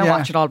 Okay, I'm going to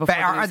watch it all before.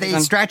 But are they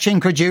stretching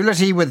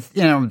credulity with,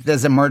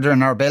 there's a murder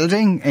in our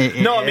building?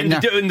 No, I mean,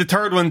 in the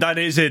third one, that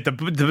is it.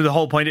 The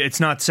whole point, it's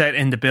not set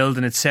in the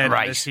building, it's set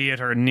in the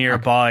theatre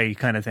nearby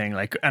kind of thing.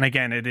 Like, and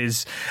again,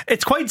 it's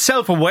quite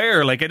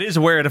self-aware. Like, it is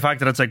aware of the fact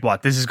that it's like,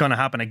 what, this is going to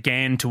happen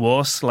again to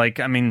us? Like,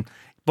 I mean...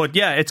 But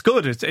yeah, it's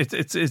good.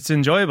 It's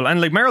enjoyable.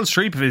 And like Meryl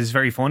Streep is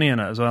very funny in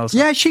it as well. So.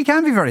 Yeah, she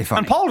can be very funny.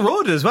 And Paul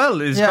Rudd as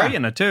well is great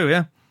in it too,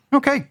 yeah.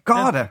 Okay,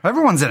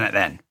 everyone's in it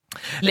then.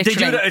 Literally.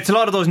 They do that. It's a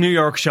lot of those New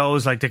York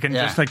shows, like they can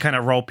just like kind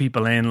of rope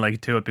people in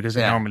like to it because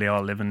they normally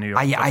all live in New York.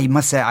 I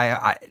must say,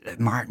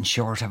 Martin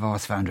Short, I've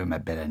always found him a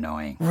bit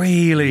annoying.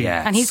 Really?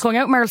 Yes. And he's going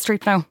out with Meryl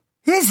Streep now.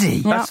 Is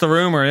he? That's the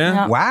rumour,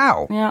 yeah.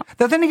 Wow. Yeah.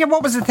 Then again,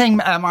 what was the thing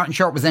Martin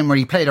Short was in where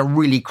he played a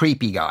really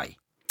creepy guy?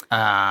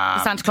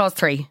 Santa Claus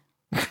 3.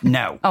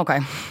 No. Okay.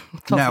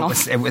 No,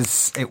 it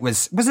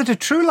was it a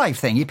true life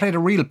thing? He played a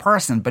real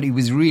person, but he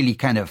was really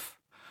kind of...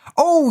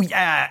 Are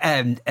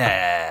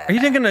you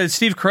thinking of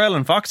Steve Carell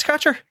and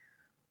Foxcatcher?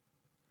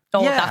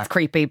 Oh, that's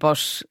creepy,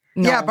 but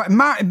no. Yeah, but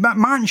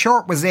Martin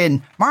Short was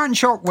Steve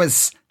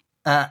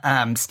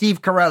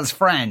Carell's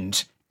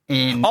friend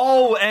in...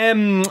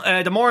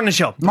 the morning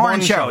show.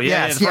 Morning show,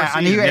 yes.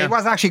 And he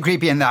was actually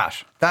creepy in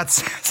that.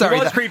 That's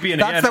creepy in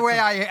it. That's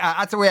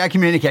the way I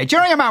communicate. Do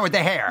you know your man with the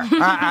hair?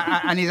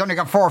 And he's only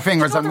got 4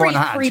 fingers on one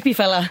hand. Creepy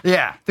fella.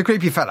 Yeah, the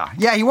creepy fella.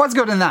 Yeah, he was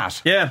good in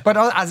that. Yeah. But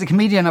as a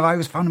comedian, I've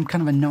always found him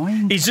kind of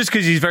annoying. He's just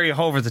because he's very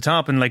over the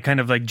top and like kind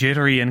of like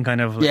jittery and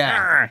kind of like,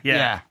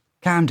 yeah.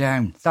 Calm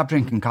down. Stop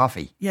drinking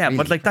coffee. Yeah, really.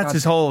 But like that's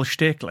his whole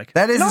shtick. Like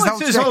that is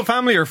his whole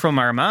family are from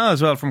Armagh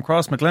as well, from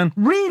Crossmaglen.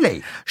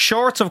 Really?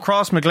 Shorts of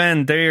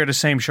Crossmaglen, they're the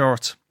same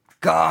shorts.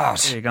 God.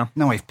 There you go.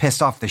 No, I've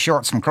pissed off the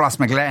shorts from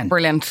Crossmaglen.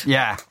 Brilliant.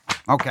 Yeah.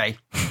 Okay.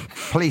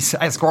 Police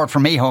escort for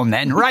me home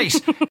then. Right.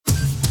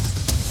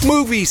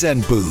 Movies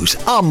and Booze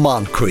on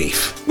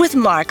Moncrief. With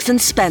Marks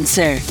and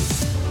Spencer.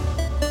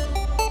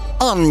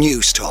 On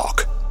News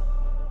Talk.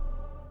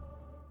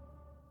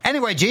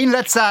 Anyway, Jean,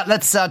 let's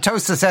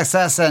toast to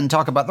success and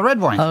talk about the red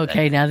wine.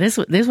 Okay, now this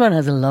one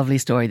has a lovely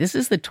story. This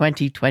is the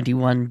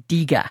 2021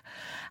 Diga,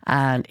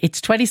 and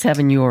it's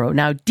 €27.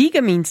 Now,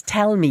 Diga means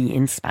 "tell me"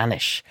 in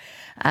Spanish,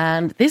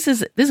 and this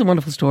is a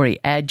wonderful story.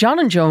 John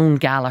and Joan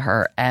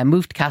Gallagher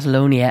moved to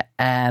Catalonia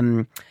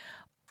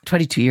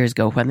 22 years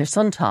ago when their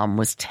son Tom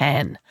was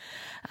 10.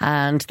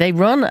 And they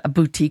run a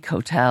boutique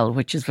hotel,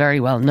 which is very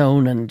well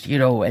known, and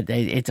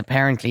it's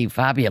apparently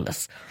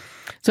fabulous.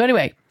 So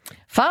anyway,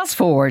 fast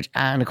forward,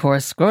 and of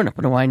course, growing up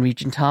in a wine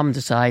region, Tom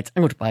decides,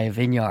 I'm going to buy a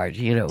vineyard.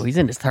 He's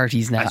in his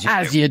 30s now,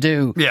 as you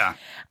do. Yeah.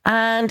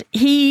 And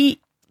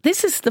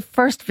this is the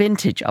first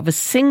vintage of a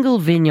single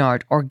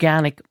vineyard,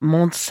 organic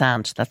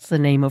Montsant. That's the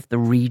name of the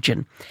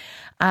region.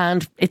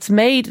 And it's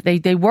made,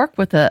 they work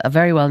with a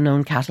very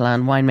well-known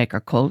Catalan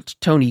winemaker called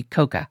Toni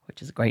Coca,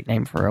 which is a great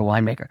name for a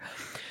winemaker.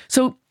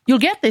 So you'll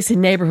get this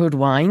in neighbourhood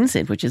wines,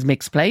 which is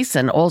Mixed Place,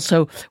 and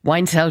also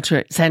Wine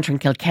Centre in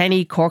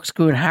Kilkenny,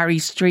 Corkscrew and Harry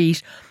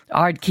Street,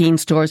 Ardkeen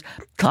stores,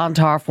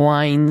 Clontarf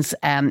Wines.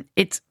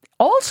 It's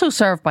also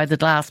served by the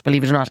glass,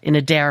 believe it or not, in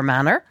Adair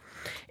Manor,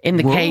 in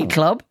the K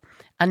Club,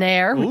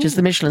 Anair, which is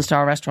the Michelin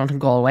star restaurant in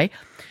Galway.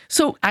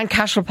 So, and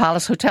Cashel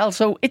Palace Hotel.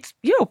 So it's,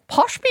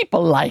 posh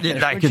people like it.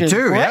 Like it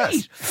too,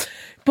 yes.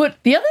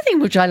 But the other thing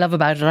which I love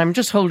about it, and I'm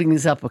just holding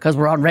this up because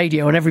we're on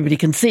radio and everybody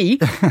can see,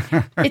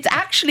 it's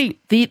actually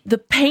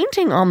the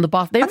painting on the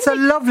bottle. That's a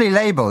lovely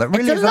label. It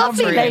really is a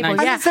lovely label.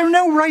 Yeah. There's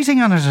no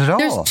writing on it at all.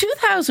 There's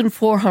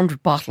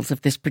 2,400 bottles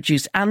of this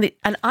produced, and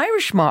an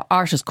Irish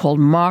artist called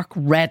Mark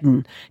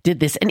Redden did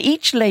this, and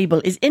each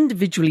label is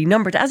individually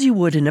numbered as you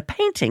would in a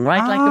painting, right?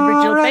 Like the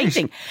original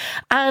painting.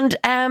 And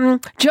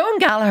Joan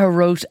Gallagher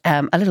wrote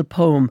a little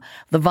poem,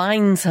 "The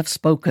vines have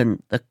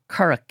spoken, the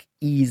curragh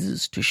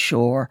eases to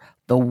shore,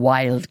 the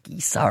wild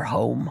geese are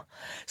home."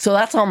 So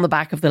that's on the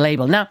back of the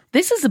label. Now,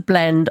 this is a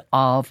blend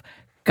of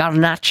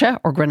Garnacha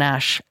or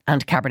Grenache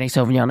and Cabernet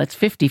Sauvignon. It's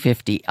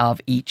 50-50 of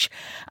each.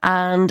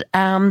 And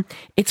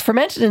it's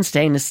fermented in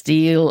stainless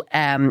steel.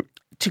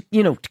 to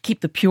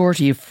keep the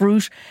purity of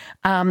fruit.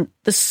 The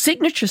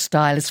signature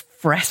style is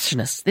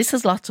freshness. This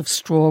has lots of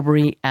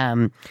strawberry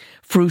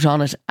fruit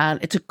on it, and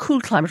it's a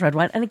cool climate red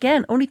wine. And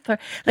again, only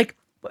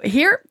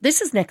here,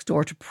 this is next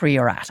door to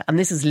Priorat, and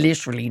this is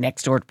literally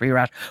next door to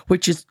Priorat,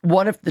 which is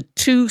one of the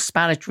 2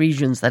 Spanish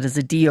regions that is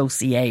a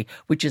DOCA,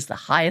 which is the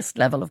highest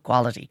level of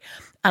quality.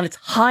 And it's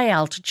high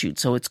altitude,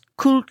 so it's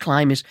cool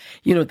climate.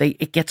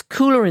 It gets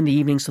cooler in the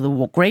evening, so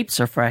the grapes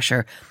are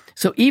fresher.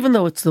 So even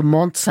though it's the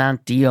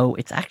Montsant DO,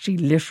 it's actually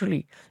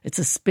literally, it's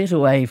a spit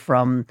away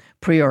from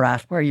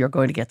Priorat, where you're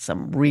going to get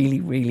some really,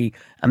 really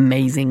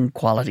amazing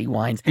quality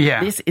wines.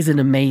 Yeah. This is an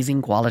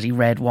amazing quality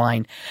red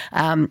wine.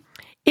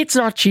 It's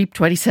not cheap,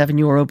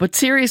 €27, but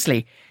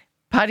seriously,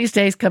 Paddy's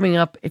Day is coming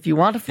up. If you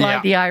want to fly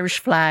the Irish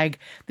flag,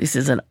 this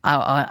is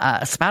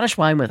a Spanish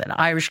wine with an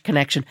Irish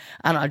connection.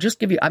 And I'll just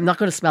give you, I'm not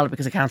going to smell it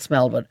because I can't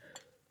smell, but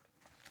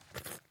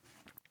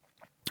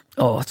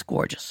it's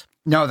gorgeous.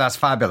 No, that's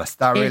fabulous.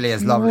 That really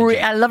is lovely.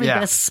 I love it. A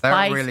bit of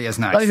spice. That really is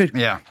nice.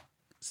 Yeah.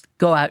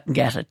 Go out and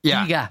get it.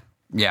 Yeah. Diga.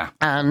 Yeah.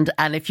 And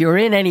if you're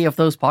in any of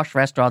those posh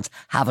restaurants,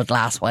 have a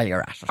glass while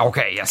you're at it.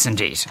 Okay, yes,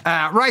 indeed.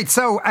 Right,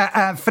 so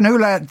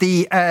Fionnuala,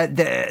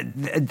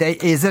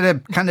 is it a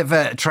kind of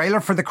a trailer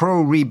for the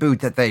Crow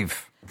reboot that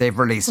they've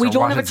released? We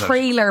don't have a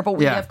trailer, but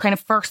we have kind of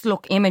first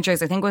look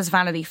images. I think it was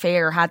Vanity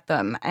Fair had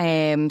them.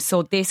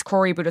 So this Crow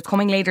reboot, it's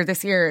coming later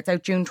this year. It's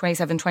out June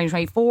 27,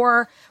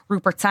 2024.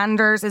 Rupert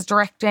Sanders is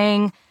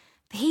directing.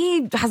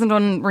 He hasn't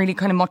done really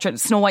kind of much at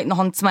Snow White and the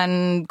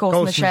Huntsman, Ghost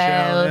in the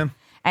Shell.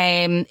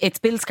 It's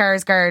Bill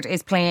Skarsgård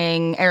is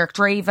playing Eric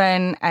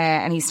Draven,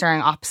 and he's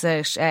starring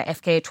opposite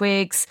FK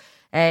Twigs.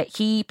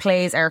 He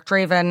plays Eric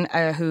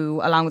Draven,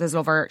 who, along with his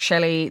lover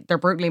Shelley, they're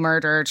brutally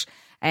murdered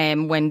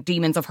when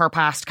demons of her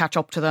past catch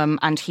up to them,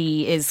 and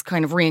he is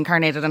kind of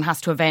reincarnated and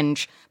has to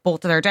avenge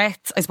both of their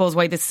deaths. I suppose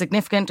why this is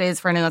significant is,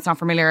 for anyone that's not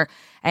familiar,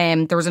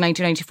 there was a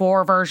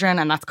 1994 version,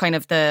 and that's kind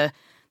of the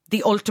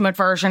ultimate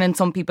version in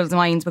some people's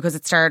minds because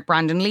it starred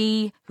Brandon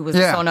Lee, who was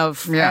the son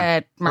of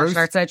martial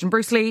arts legend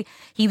Bruce Lee.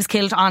 He was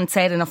killed on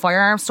set in a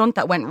firearm stunt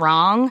that went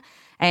wrong,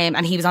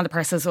 and he was on the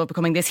precipice of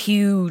becoming this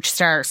huge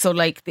star. So,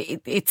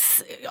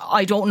 it's,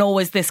 I don't know,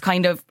 is this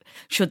kind of,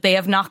 should they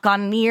have not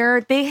gone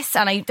near this?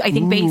 And I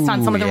think based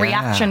on some of the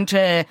reaction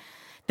to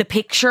the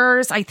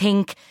pictures, I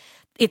think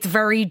it's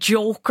very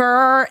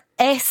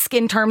Joker-esque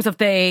in terms of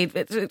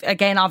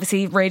again,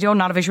 obviously radio,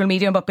 not a visual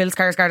medium, but Bill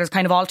Skarsgård is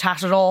kind of all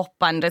tatted up,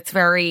 and it's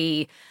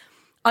very,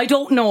 I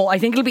don't know. I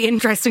think it'll be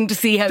interesting to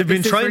see how they've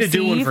been trying to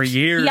do one for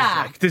years.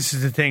 Yeah. This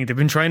is the thing. They've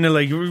been trying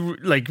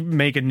to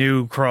make a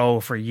new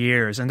Crow for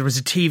years, and there was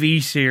a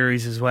TV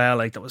series as well,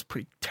 that was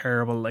pretty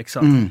terrible. I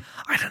don't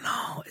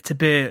know. It's a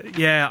bit,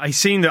 I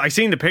seen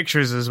the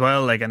pictures as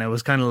well, and it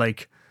was kind of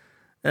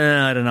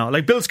I don't know.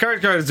 Bill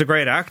Skarsgård is a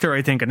great actor,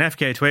 I think, and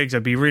FK Twigs,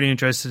 I'd be really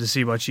interested to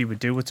see what she would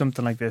do with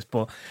something like this.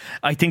 But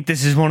I think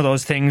this is one of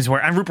those things where,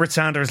 and Rupert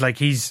Sanders,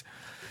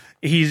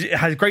 he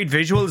has great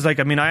visuals. I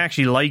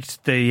actually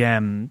liked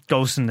the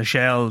Ghost in the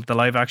Shell, the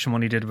live action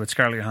one he did with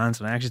Scarlett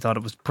Johansson. I actually thought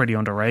it was pretty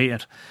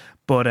underrated.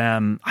 But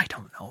I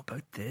don't know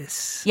about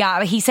this.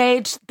 Yeah, he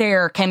said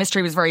their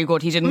chemistry was very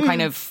good. He didn't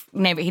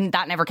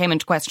that never came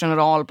into question at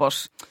all,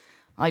 but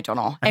I don't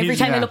know. Every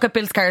time I look at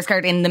Bill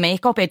Skarsgård in the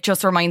makeup, it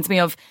just reminds me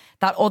of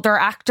that other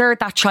actor,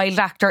 that child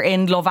actor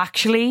in Love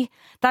Actually.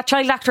 That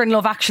child actor in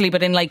Love Actually,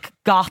 but in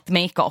goth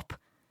makeup.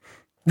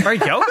 Very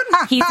good.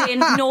 He's in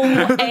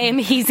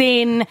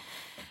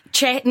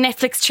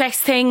Netflix chess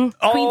thing,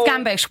 Queen's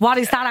Gambit. What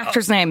is that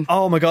actor's name?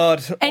 Oh my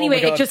God.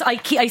 Anyway, it just, I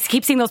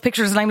keep seeing those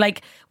pictures and I'm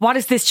like, what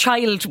is this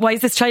child? Why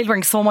is this child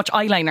wearing so much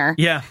eyeliner?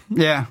 Yeah.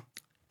 Yeah.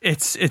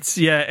 He's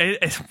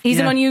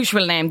an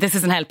unusual name. This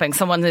isn't helping.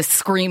 Someone is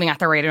screaming at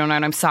the radio now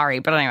and I'm sorry.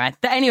 But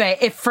anyway,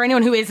 if for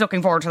anyone who is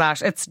looking forward to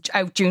that, it's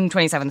out June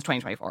 27th,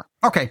 2024.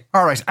 Okay,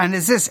 all right. And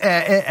is this,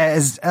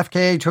 has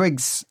FKA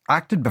Twigs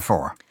acted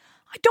before?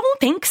 I don't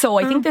think so.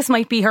 I think this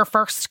might be her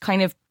first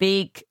kind of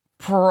big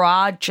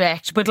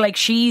project, but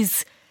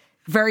she's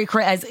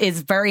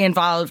is very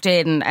involved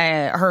in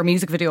her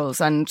music videos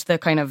and the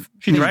kind of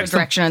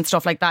direction and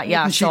stuff like that.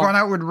 Yeah, she gone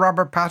out with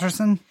Robert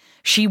Pattinson?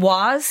 She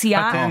was,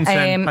 yeah.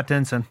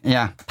 Pattinson.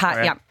 Yeah.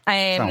 Shia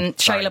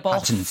LaBeouf.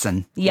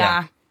 Pattinson.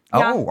 Yeah.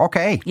 Oh,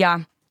 okay.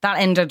 Yeah. That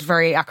ended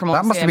very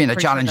acrimoniously. That must have been a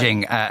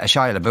challenging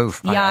Shia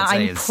LaBeouf. Yeah,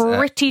 I'm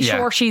pretty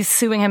sure she's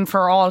suing him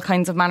for all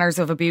kinds of manners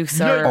of abuse.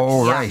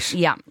 Right.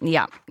 Yeah.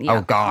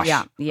 Oh, gosh.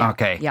 Yeah.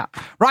 Okay. Yeah.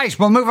 Right,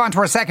 we'll move on to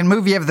our second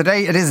movie of the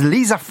day. It is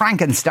Lisa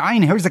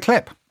Frankenstein. Here's the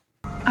clip.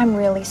 I'm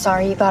really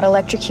sorry you got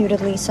electrocuted,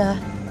 Lisa.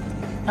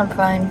 I'm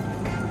fine.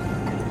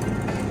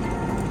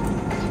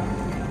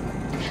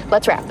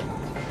 Let's wrap.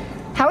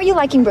 How are you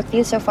liking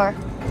Brookview so far?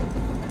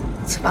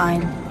 It's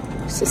fine.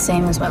 It's the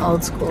same as my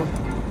old school.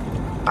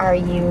 Are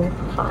you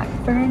hot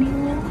for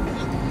anyone?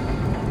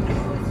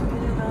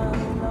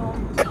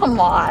 Come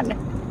on.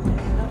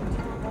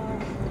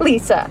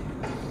 Lisa.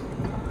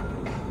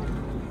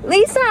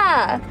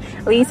 Lisa!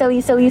 Lisa.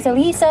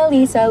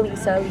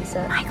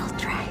 Michael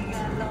Trent.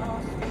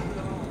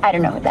 I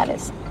don't know what that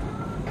is.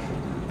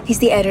 He's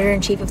the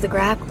editor-in-chief of The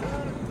Grab.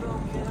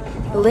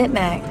 The Lit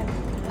Mag.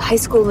 high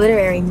school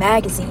literary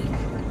magazine.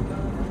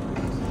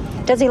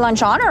 Does he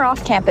lunch on or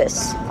off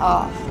campus?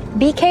 Off.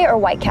 BK or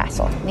White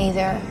Castle?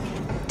 Neither.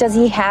 Does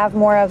he have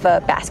more of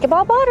a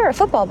basketball bod or a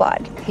football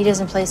bod? He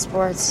doesn't play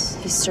sports.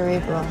 He's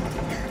cerebral.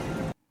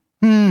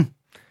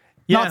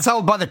 Not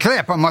sold by the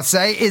clip, I must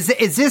say. Is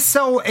this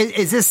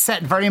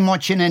set very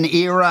much in an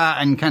era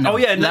and kind of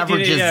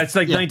leverages? It's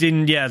like like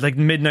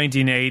mid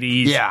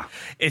 1980s. Yeah,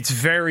 it's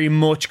very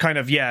much kind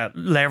of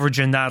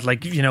leveraging that.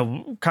 Like, you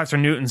know,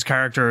 Catherine Newton's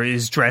character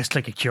is dressed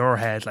like a cure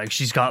head. Like,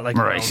 she's got like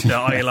the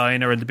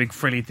eyeliner and the big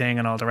frilly thing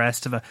and all the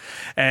rest of it.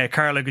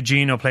 Carla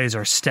Gugino plays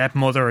her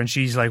stepmother, and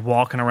she's like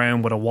walking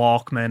around with a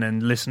Walkman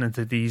and listening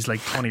to these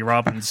like Tony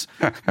Robbins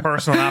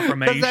personal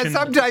affirmation.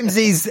 Sometimes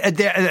these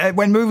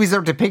when movies are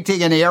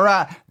depicting an era,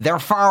 they're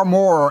far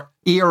more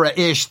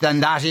era-ish than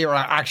that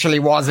era actually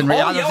was in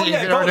reality.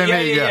 You know what I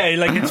mean? Yeah.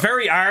 Like, it's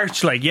very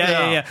arch, like,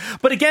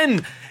 But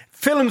again,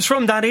 films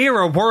from that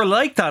era were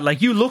like that.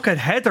 Like, you look at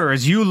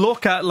Heathers, you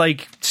look at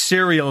like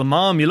Serial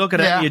Mom, you look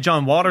at any of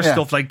John Waters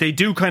stuff, like they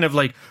do kind of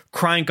like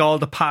crank all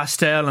the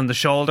pastel and the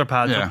shoulder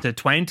pads up to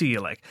 20,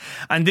 like.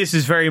 And this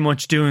is very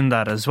much doing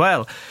that as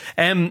well.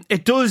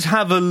 It does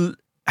have a,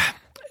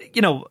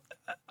 you know,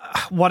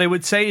 what I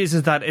would say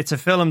is that it's a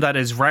film that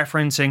is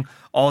referencing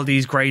all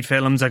these great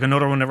films. Like,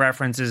 another one that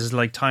references is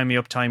like Tie Me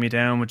Up, Tie Me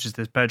Down, which is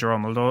this Pedro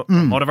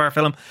Almodovar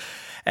film.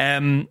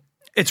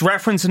 It's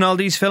referencing all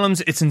these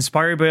films. It's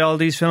inspired by all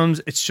these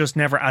films. It's just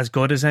never as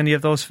good as any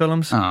of those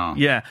films.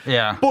 Yeah.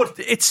 But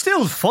it's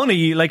still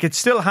funny. Like, it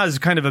still has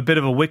kind of a bit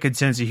of a wicked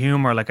sense of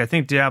humour. Like, I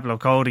think Diablo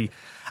Cody,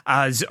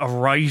 as a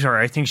writer,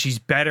 I think she's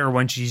better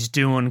when she's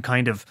doing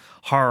kind of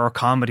horror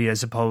comedy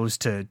as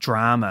opposed to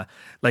drama.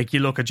 Like,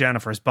 you look at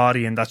Jennifer's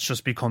Body and that's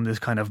just become this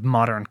kind of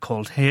modern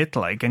cult hit,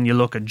 like, and you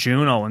look at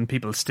Juno and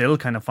people still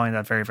kind of find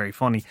that very, very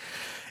funny.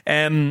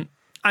 And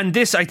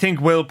this, I think,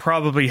 will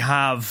probably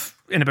have,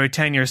 in about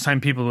 10 years' time,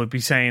 people would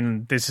be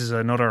saying this is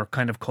another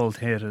kind of cult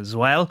hit as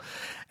well.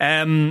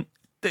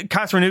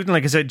 Catherine Newton,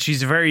 like I said,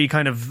 she's a very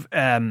kind of,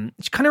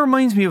 she kind of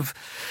reminds me of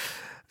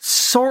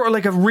sort of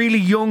like a really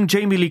young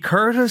Jamie Lee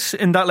Curtis,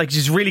 in that, like,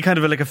 she's really kind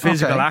of like a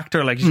physical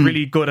actor. Like, she's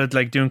really good at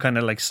like doing kind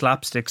of like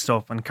slapstick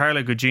stuff. And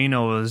Carla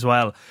Gugino as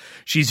well,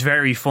 she's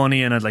very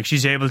funny in it. Like,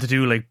 she's able to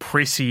do like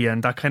prissy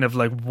and that kind of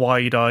like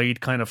wide-eyed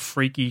kind of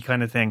freaky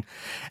kind of thing.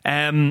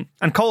 And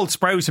Cole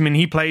Sprouse, I mean,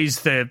 he plays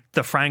the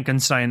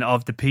Frankenstein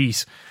of the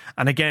piece.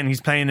 And again, he's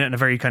playing it in a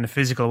very kind of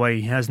physical way.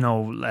 He has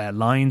no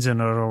lines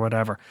in it or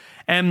whatever.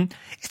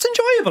 It's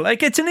enjoyable.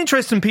 Like, it's an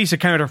interesting piece of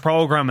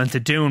counter-programming to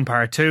Dune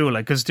Part 2.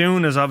 Like, because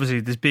Dune is obviously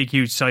this big,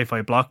 huge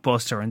sci-fi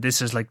blockbuster, and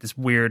this is like this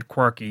weird,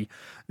 quirky,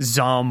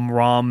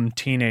 rom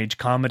teenage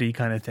comedy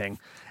kind of thing.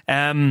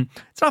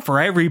 It's not for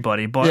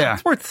everybody, but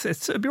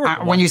it'd be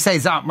worth when you say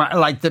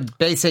like the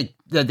basic,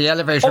 the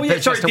elevator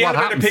pitch. The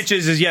elevator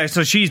pitches is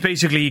so she's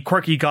basically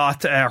quirky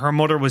goth. Her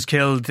mother was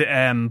killed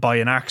by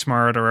an axe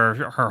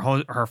murderer.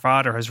 Her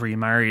father has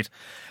remarried.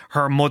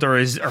 Her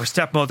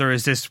stepmother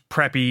is this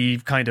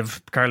preppy kind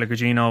of Carla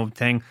Gugino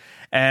thing,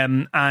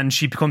 and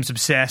she becomes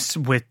obsessed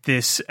with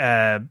this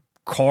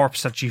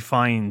corpse that she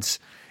finds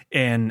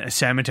in a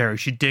cemetery.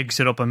 She digs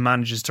it up and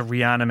manages to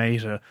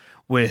reanimate it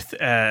with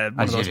one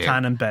of those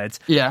cannon beds.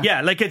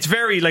 Like, it's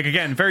very, like,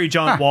 again, very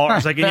John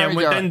Waters. Like,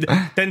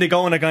 then they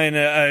go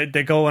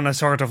on a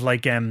sort of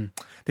like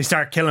they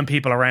start killing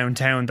people around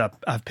town that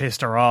have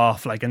pissed her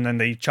off, like, and then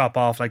they chop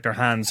off like their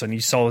hands, and he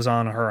sews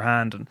on her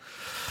hand, and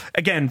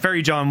again,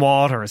 very John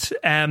Waters.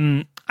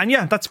 And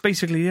that's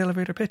basically the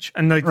elevator pitch.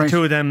 And like the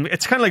two of them,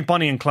 it's kind of like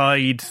Bonnie and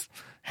Clyde.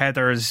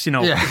 Heathers, you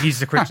know, he's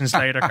the Christian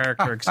Slater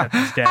character, except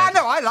he's dead.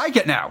 No, I like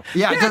it now.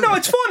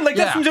 It's fun. Like,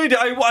 that's enjoyed it.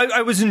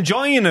 I was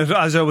enjoying it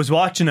as I was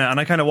watching it, and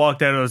I kind of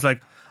walked out and I was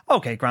like,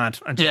 okay,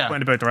 Grant, and just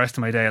went about the rest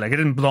of my day. Like, it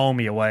didn't blow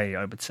me away,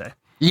 I would say.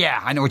 Yeah,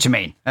 I know what you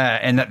mean.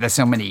 And that there's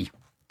so many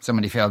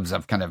films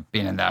have kind of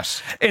been in that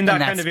kind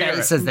of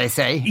space, as they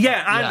say.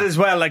 Yeah, and as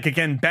well, like,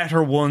 again,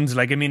 better ones.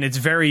 Like, I mean, it's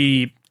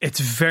very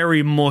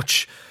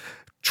much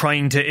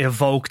trying to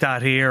evoke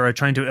that era,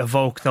 trying to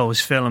evoke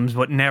those films,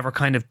 but never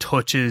kind of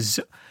touches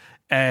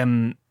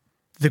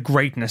the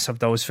greatness of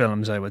those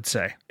films, I would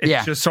say.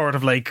 It's just sort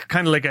of like,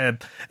 kind of like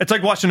it's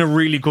like watching a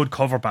really good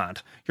cover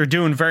band. You're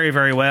doing very,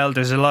 very well.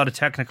 There's a lot of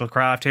technical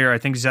craft here. I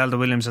think Zelda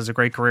Williams has a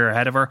great career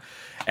ahead of her.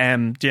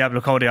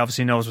 Diablo Cody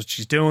obviously knows what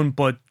she's doing,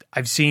 but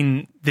I've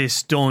seen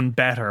this done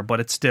better, but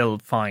it's still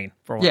fine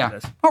for what it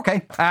is.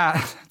 Okay.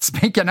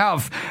 Speaking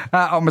of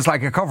almost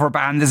like a cover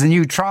band, there's a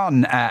new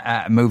Tron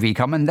movie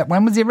coming.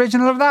 When was the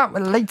original of that?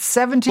 Late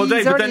 70s? Well,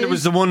 but then there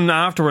was the one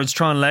afterwards,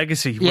 Tron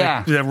Legacy,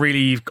 with the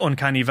really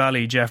uncanny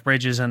valley Jeff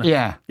Bridges in it.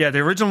 Yeah, the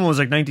original one was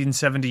like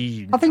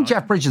 1970. I think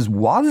Jeff Bridges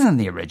was in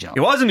the original.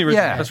 He was in the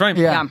original, that's right.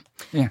 Yeah.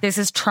 This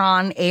is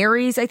Tron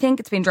Ares, I think.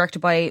 It's been directed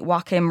by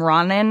Joachim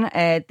Ronin.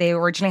 They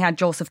originally had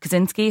Joseph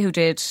Kosinski, who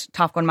did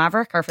Top Gun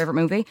Maverick, our favourite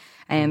movie,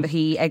 but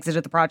he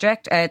exited the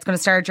project. It's going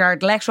to star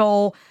Jared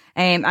Leto,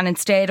 And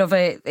instead of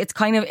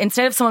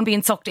someone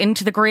being sucked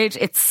into the grid,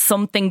 it's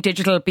something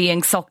digital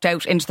being sucked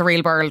out into the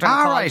real world, and it's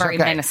all very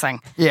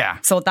menacing. Yeah.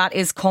 So that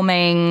is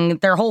coming.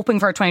 They're hoping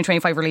for a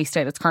 2025 release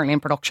date. It's currently in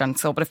production.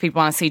 So, but if people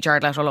want to see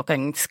Jared Leto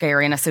looking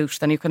scary in a suit,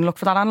 then you can look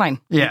for that online.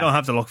 Yeah. You don't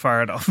have to look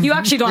far enough. You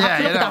actually don't have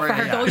to look that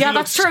far though. Yeah,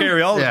 that's true.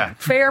 Scary all the time.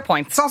 Fair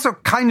point. It's also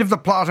kind of the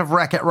plot of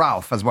Wreck-It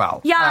Ralph as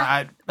well.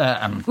 Yeah.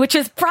 Which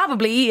is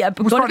probably going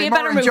to be a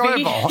better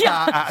movie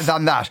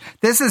than that.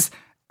 This is.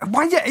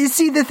 Why? You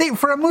see, the thing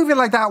for a movie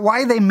like that,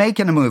 why are they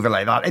making a movie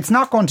like that? It's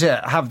not going to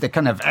have the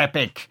kind of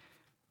epic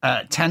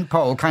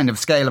tentpole kind of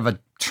scale of a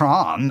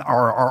Tron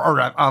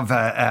or of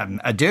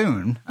a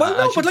Dune. Well,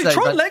 no, but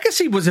Tron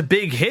Legacy was a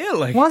big hit.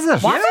 Like, was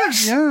it?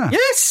 Yes, yeah.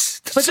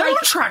 Yes. The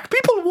soundtrack,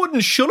 people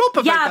wouldn't shut up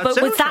about that.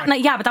 But with that,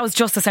 but that was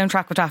just the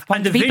soundtrack with Daft Punk.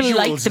 And the people visuals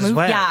liked the movie. as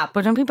well. Yeah,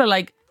 but then people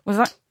was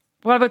that?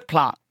 What about the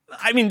plot?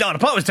 I mean, no, the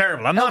plot was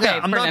terrible. I'm not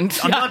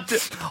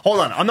hold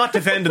on. I'm not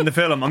defending the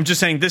film. I'm just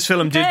saying this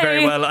film did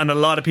very well, and a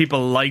lot of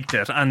people liked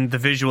it, and the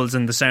visuals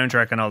and the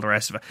soundtrack and all the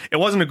rest of it. It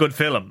wasn't a good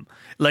film.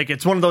 Like,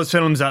 it's one of those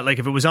films that, like,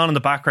 if it was on in the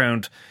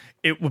background,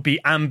 it would be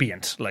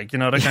ambient, like, you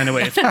know, that kind of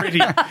way. It's pretty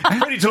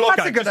to look at.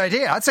 That's a good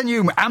idea. That's a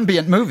new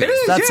ambient movie. It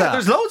is,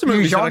 there's loads of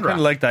movies that are kind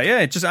of like that. Yeah,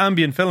 it's just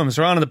ambient films.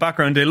 They're on in the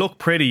background. They look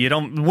pretty.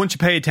 Once you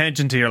pay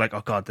attention to, you're like,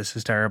 oh God, this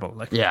is terrible.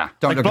 Like,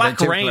 don't look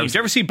Black Rain. Did you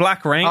ever see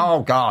Black Rain?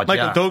 Oh God,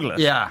 Michael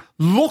Douglas. Yeah.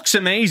 Looks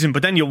amazing,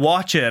 but then you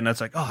watch it and it's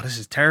like, oh, this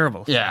is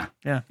terrible. Yeah.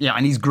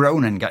 And he's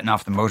groaning getting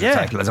off the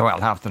motorcycle as well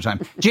half the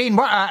time. Gene,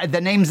 what are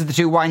the names of the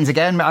two wines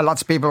again?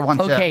 Lots of people want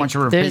to repeat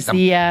them. There's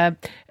the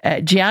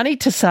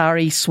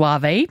Giannitessari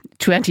Soave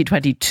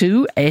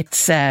 2022.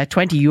 It's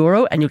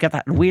 €20, and you'll get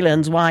that in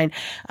Whelan's wine.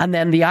 And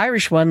then the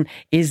Irish one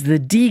is the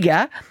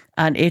Diga,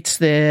 and it's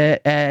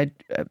it's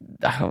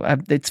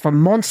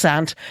from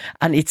Montsant,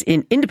 and it's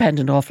in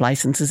independent off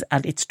licenses,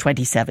 and it's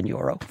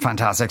 €27.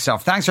 Fantastic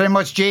stuff. Thanks very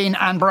much, Gene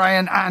and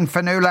Brian and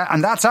Fionnuala,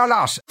 and that's our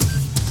lot.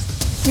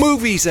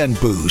 Movies and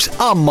Booze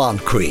on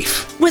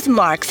Moncrief with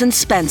Marks and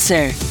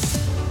Spencer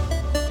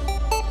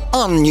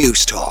on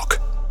News Talk.